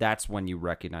that's when you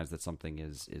recognize that something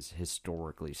is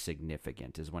historically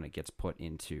significant, is when it gets put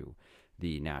into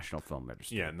the National Film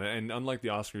Registry. Yeah, and unlike the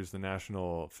Oscars, the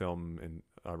National Film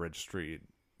Registry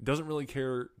doesn't really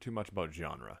care too much about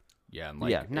genre. Yeah,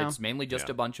 and it's mainly just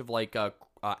a bunch of like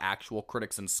actual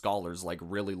critics and scholars like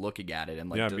really looking at it and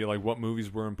like be like, what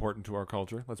movies were important to our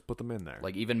culture? Let's put them in there.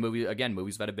 Like even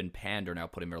movies that have been panned are now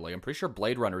put in there. Like I'm pretty sure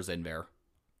Blade Runner's in there.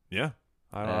 Yeah,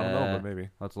 I don't know, but maybe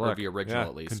let's look. Or the original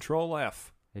at least. Control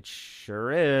F. It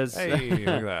sure is. Hey, look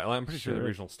at that. Well, I'm pretty sure the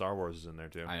original Star Wars is in there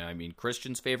too. I mean,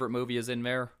 Christian's favorite movie is in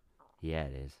there. Yeah,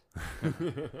 it is.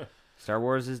 Star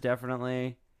Wars is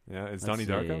definitely. Yeah, it's Donnie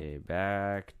Darko.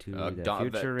 Back to the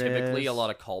Future. Typically, a lot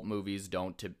of cult movies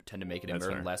don't tend to make it in there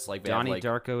unless like Donnie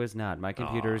Darko is not. My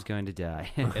computer is going to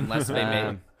die unless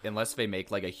they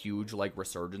make like a huge like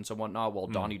resurgence and whatnot. While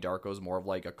Donnie Darko is more of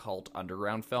like a cult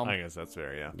underground film. I guess that's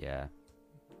fair. Yeah. Yeah.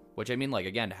 Which I mean, like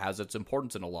again, has its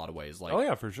importance in a lot of ways. Like, oh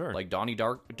yeah, for sure. Like Donnie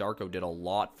Darko did a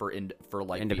lot for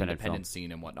like the independent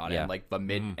scene and whatnot, and like the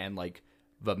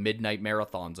the midnight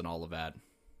marathons and all of that.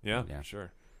 Yeah,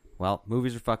 sure. Well,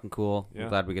 movies are fucking cool. Yeah. I'm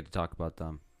glad we get to talk about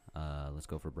them. Let's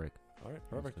go for a break. All right,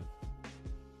 perfect.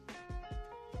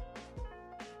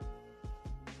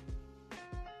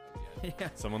 Yeah.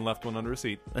 Someone left one under a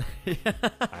seat. I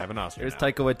have an Oscar. Here's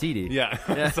Taika Waititi.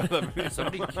 Yeah.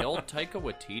 Somebody killed Taika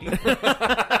Waititi?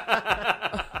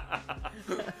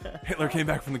 Hitler came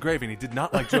back from the grave and he did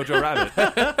not like Jojo Rabbit.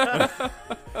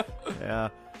 Yeah.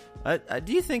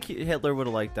 Do you think Hitler would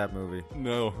have liked that movie?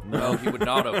 No, he would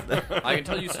not have. I can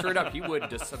tell you straight up, he would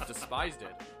have despised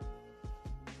it.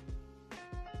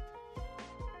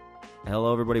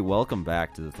 Hello, everybody. Welcome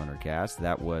back to the ThunderCast.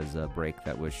 That was a break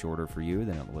that was shorter for you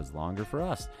than it was longer for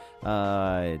us.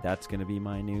 That's going to be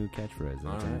my new catchphrase.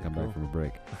 I'm going to come back from a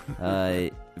break.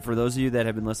 for those of you that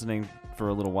have been listening for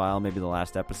a little while, maybe the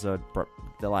last episode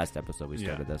we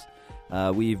started this.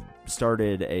 We've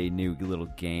started a new little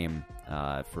game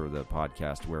for the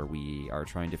podcast where we are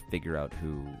trying to figure out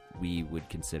who we would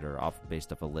consider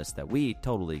based off a list that we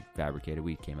totally fabricated,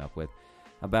 we came up with,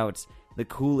 about the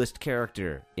coolest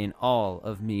character in all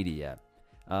of media.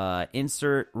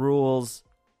 Insert rules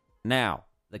now.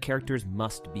 The characters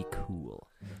must be cool.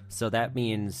 So that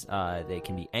means they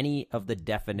can be any of the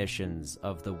definitions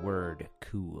of the word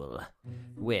cool,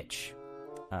 which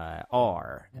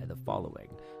are the following.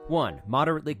 1.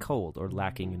 Moderately cold or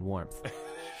lacking in warmth.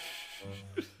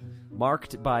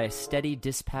 Marked by steady,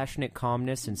 dispassionate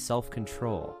calmness and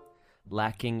self-control.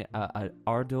 Lacking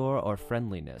ardor or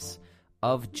friendliness.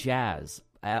 Of jazz.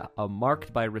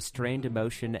 Marked by restrained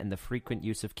emotion and the frequent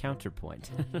use of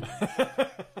counterpoint.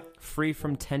 Free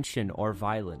from tension or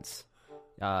violence.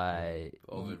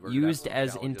 Used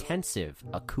as intensive,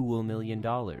 a cool $1 million.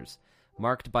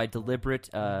 Marked by deliberate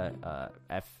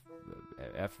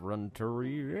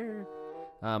effrontery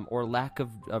or lack of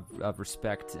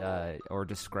respect or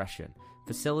discretion.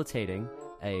 Facilitating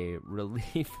a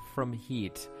relief from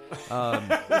heat.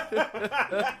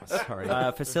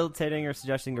 Facilitating or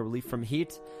suggesting a relief from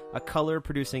heat. A color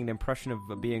producing an impression of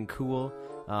being cool.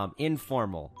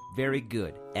 Informal. Very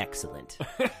good. Excellent.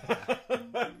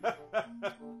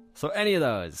 So any of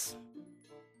those.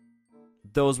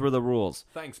 Those were the rules.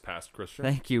 Thanks, past Christian.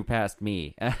 Thank you, past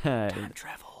me. Time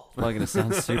travel. It's probably going to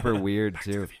sound super weird,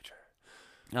 too.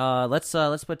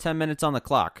 Let's put 10 minutes on the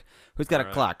clock. Who's got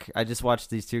a clock? I just watched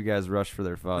these two guys rush for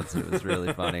their phones. It was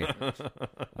really funny.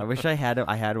 I wish I had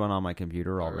one on my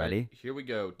computer already. Right, here we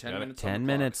go. 10 minutes. 10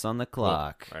 minutes on the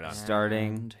clock. Right on.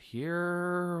 Starting. And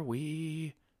here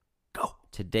we go.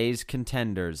 Today's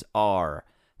contenders are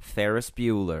Ferris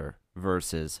Bueller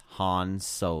versus Han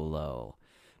Solo.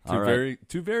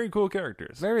 Two very cool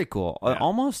characters. Very cool. Yeah.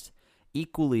 Almost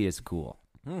equally as cool.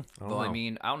 Well, I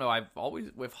mean, I don't know. I've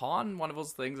always, with Han, one of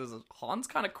those things is Han's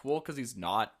kind of cool because he's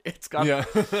not. It's got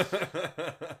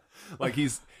like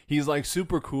he's like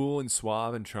super cool and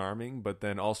suave and charming, but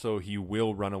then also he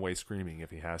will run away screaming if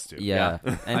he has to. Yeah.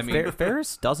 And I mean,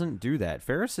 Ferris doesn't do that.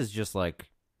 Ferris is just like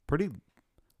pretty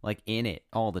like in it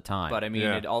all the time. But I mean,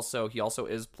 he also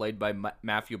is played by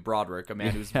Matthew Broderick, a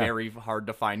man who's very hard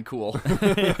to find cool.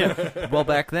 Well,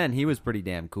 back then he was pretty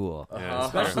damn cool,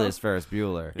 especially as Ferris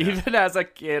Bueller. Even as a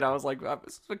kid, I was like,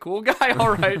 "This is a cool guy."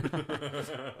 All right.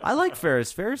 I like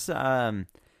Ferris. Ferris,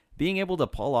 being able to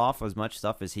pull off as much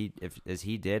stuff as he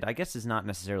did, I guess is not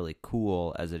necessarily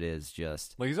cool as it is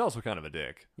just. Like he's also kind of a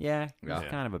dick. Yeah, he's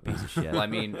kind of a piece of shit. Well, I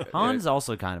mean, Han's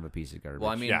also kind of a piece of garbage. Well,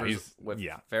 I mean, with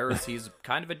yeah. Ferris, he's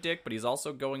kind of a dick, but he's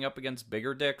also going up against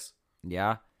bigger dicks.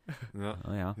 Yeah. Yeah.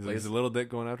 Oh, yeah. He's a little dick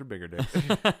going after bigger dicks.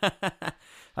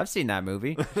 I've seen that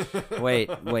movie.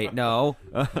 Wait, no.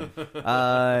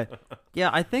 Yeah,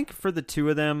 I think for the two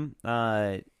of them,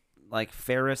 like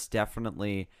Ferris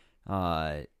definitely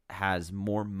has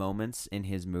more moments in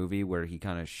his movie where he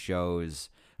kind of shows.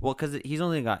 Well, because he's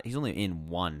only in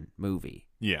one movie.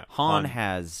 Yeah, Han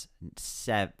has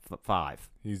 5.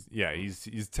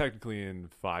 He's technically in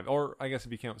 5, or I guess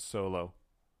if you count Solo.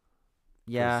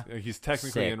 Yeah, he's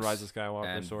technically 6. in Rise of Skywalker,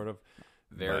 And sort of.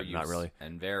 But not really.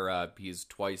 And he's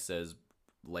twice as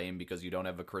lame because you don't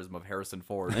have a charisma of Harrison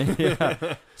Ford.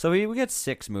 Yeah. So we get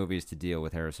 6 movies to deal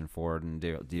with Harrison Ford and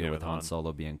deal with Han Han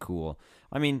Solo being cool.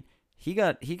 I mean, he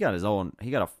got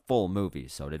a full movie.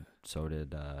 So did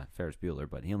Ferris Bueller,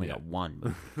 but he only got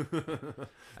one movie.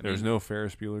 There's no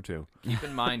Ferris Bueller too. Keep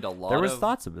in mind, there was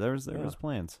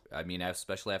plans. I mean,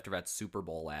 especially after that Super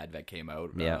Bowl ad that came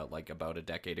out, like about a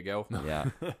decade ago.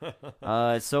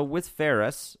 Yeah. So with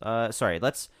Ferris,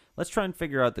 let's try and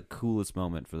figure out the coolest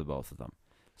moment for the both of them.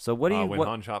 So what do you when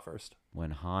Han shot first? When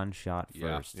Han shot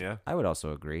first. Yeah. I would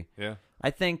also agree. Yeah. I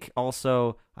think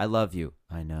also I love you.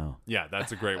 I know. Yeah,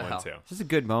 that's a great one too. It's just a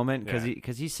good moment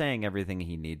because he's saying everything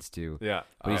he needs to. Yeah.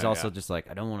 But he's also just like,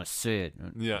 I don't want to say it.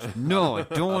 Yeah. No, I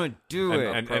don't want to do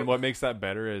it. And what makes that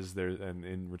better is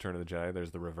in Return of the Jedi,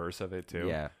 there's the reverse of it too.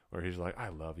 Yeah. Where he's like, I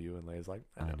love you, and Leia's like,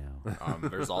 I know.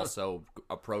 There's also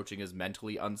approaching his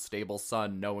mentally unstable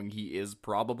son, knowing he is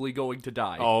probably going to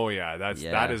die. Oh yeah,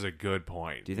 that is a good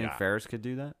point. Do you think Ferris could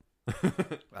do that?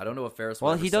 I don't know if Ferris.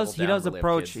 Well, he does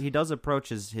approach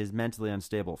his mentally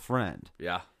unstable friend.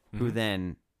 Yeah. Who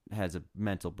then has a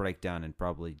mental breakdown and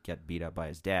probably get beat up by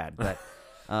his dad. But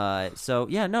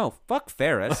fuck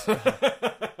Ferris.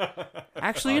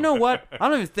 Actually, you know what? I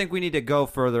don't even think we need to go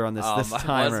further on this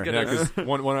timer. Because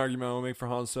one argument I'll make for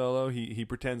Han Solo, he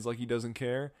pretends like he doesn't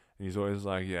care. And he's always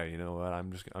like, yeah, you know what?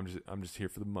 I'm just here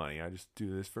for the money. I just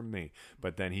do this for me.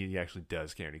 But then he actually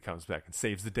does care, and he comes back and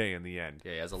saves the day in the end.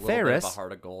 Yeah, he has a little bit of a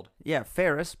heart of gold. Yeah,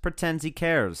 Ferris pretends he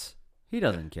cares. He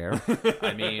doesn't care.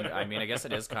 I mean, I guess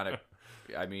it is kind of.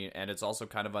 I mean, and it's also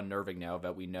kind of unnerving now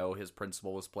that we know his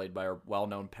principal was played by a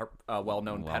well-known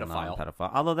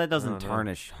pedophile. Although that doesn't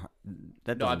tarnish.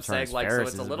 That doesn't I'm saying, like,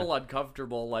 Ferris, so it's a little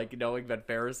uncomfortable, like, knowing that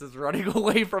Ferris is running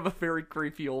away from a very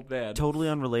creepy old man. Totally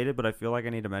unrelated, but I feel like I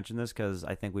need to mention this because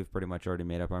I think we've pretty much already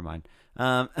made up our mind.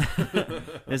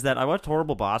 Is that I watched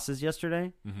Horrible Bosses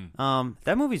yesterday. Mm-hmm.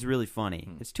 That movie's really funny.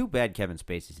 Mm-hmm. It's too bad Kevin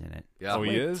Spacey's in it. Yeah,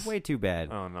 he is? It's way too bad.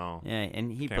 Oh, no. Yeah,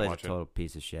 and he plays a total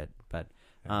piece of shit, but...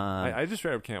 I just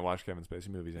straight up can't watch Kevin Spacey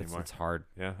movies anymore. It's hard.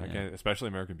 Yeah, I can't, especially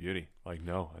American Beauty. Like,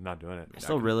 no, I'm not doing it. I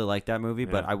still really like that movie,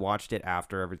 but I watched it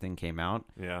after everything came out.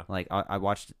 Yeah, like I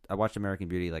watched American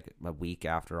Beauty like a week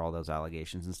after all those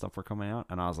allegations and stuff were coming out,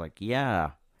 and I was like,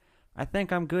 yeah, I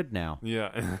think I'm good now.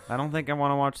 Yeah, I don't think I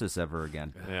want to watch this ever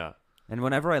again. Yeah, and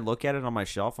whenever I look at it on my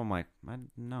shelf, I'm like,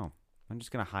 no. I'm just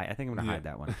going to hide. I think I'm going to hide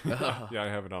that one. Yeah, I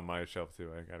have it on my shelf, too.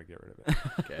 I got to get rid of it.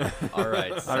 Okay. All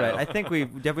right. All right. I think we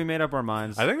made up our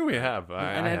minds. I think we have.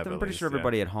 I'm pretty sure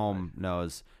everybody at home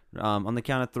knows. On the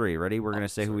count of three. Ready? We're going to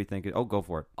say who we think. Oh, go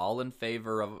for it. All in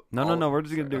favor of... No. We're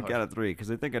just going to do count of three because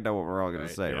I think I know what we're all going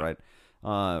to say, right?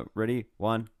 Ready?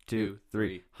 1, 2,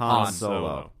 3. Han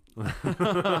Solo.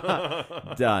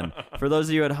 Done. For those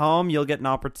of you at home, you'll get an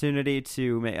opportunity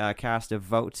to cast a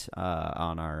vote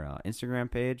on our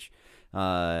Instagram page.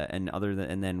 And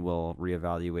then we'll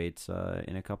reevaluate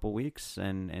in a couple weeks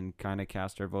and kind of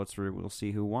cast our votes for. We'll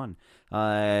see who won.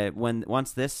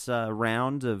 Once this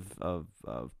round of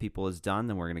people is done,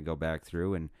 then we're gonna go back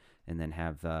through and then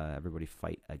have everybody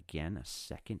fight again a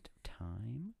second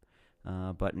time.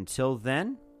 But until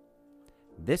then,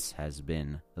 this has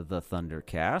been the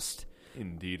ThunderCast.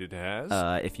 Indeed it has.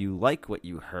 If you like what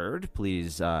you heard,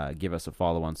 please give us a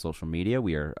follow on social media.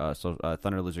 We are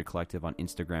Thunder Lizard Collective on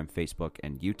Instagram, Facebook,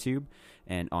 and YouTube.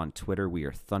 And on Twitter, we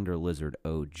are Thunder Lizard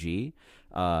OG.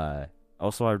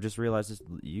 Also, I just realized this,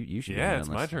 you should. Yeah, it's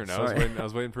my turn. I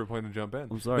was waiting for a point to jump in.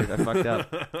 I'm sorry, I fucked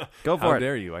up. Go for it. How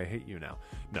dare you? I hate you now.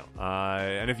 No.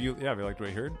 And if you liked what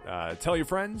you heard, tell your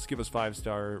friends. Give us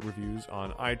 5-star reviews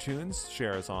on iTunes.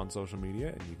 Share us on social media,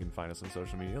 and you can find us on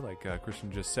social media, like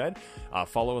Christian just said.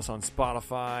 Follow us on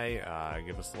Spotify.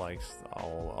 Give us likes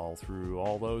all through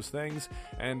all those things.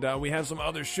 And we have some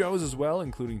other shows as well,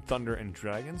 including Thunder and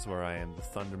Dragons, where I am the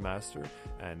Thunder Master,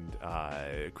 and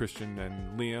Christian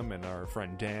and Liam and our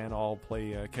friend Dan all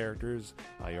play characters.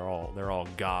 They're all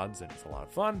gods, and it's a lot of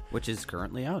fun. Which is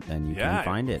currently out, and you can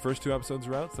find it. First 2 episodes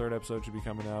are out. Third episode should be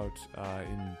coming out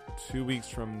in 2 weeks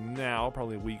from now,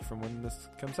 probably a week from when this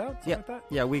comes out. Something like that.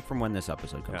 Yeah, a week from when this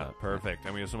episode comes out. Perfect.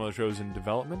 And we have some other shows in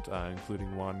development,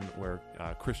 including one where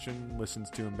Christian listens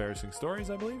to embarrassing stories,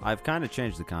 I believe. I've kind of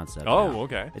changed the concept. Oh, now.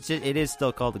 Okay. It is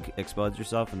still called Expose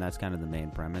Yourself, and that's kind of the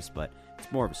main premise, but it's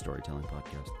more of a storytelling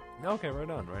podcast. Okay, right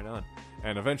on.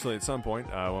 And eventually, at some point,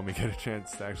 when we get a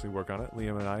chance to actually work on it,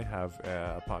 Liam and I have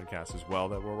a podcast as well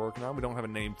that we're working on. We don't have a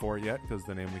name for it yet because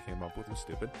the name we came up with was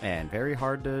stupid. And very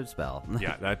hard to spell.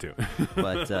 Yeah, that too.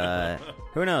 But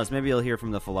who knows? Maybe you'll hear from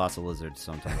the Lizard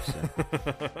sometime soon.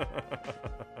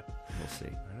 We'll see.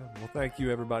 Well, thank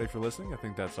you, everybody, for listening. I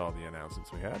think that's all the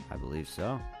announcements we had. I believe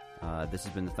so. This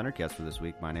has been the ThunderCast for this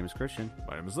week. My name is Christian.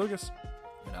 My name is Lucas.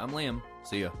 And I'm Liam.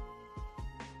 See ya.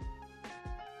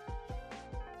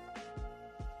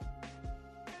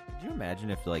 Could you imagine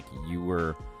if, like, you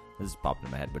were... This is popping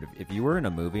in my head, but if you were in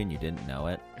a movie and you didn't know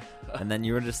it, and then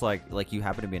you were just like you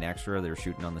happen to be an extra, they were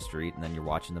shooting on the street, and then you're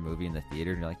watching the movie in the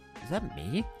theater, and you're like, is that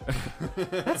me?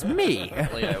 That's me.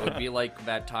 Well, yeah, it would be like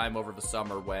that time over the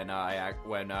summer when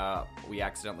we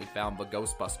accidentally found the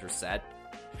Ghostbusters set.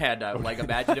 And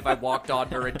imagine if I walked on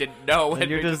her and didn't know,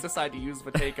 and we just decided to use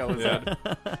Vateco's head.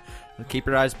 Keep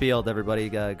your eyes peeled, everybody.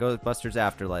 Ghostbusters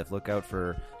Afterlife. Look out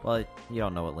for... Well, you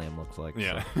don't know what Liam looks like.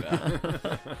 Yeah.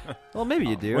 So. Well, maybe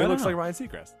you do. Well, it looks like Ryan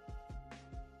Seacrest.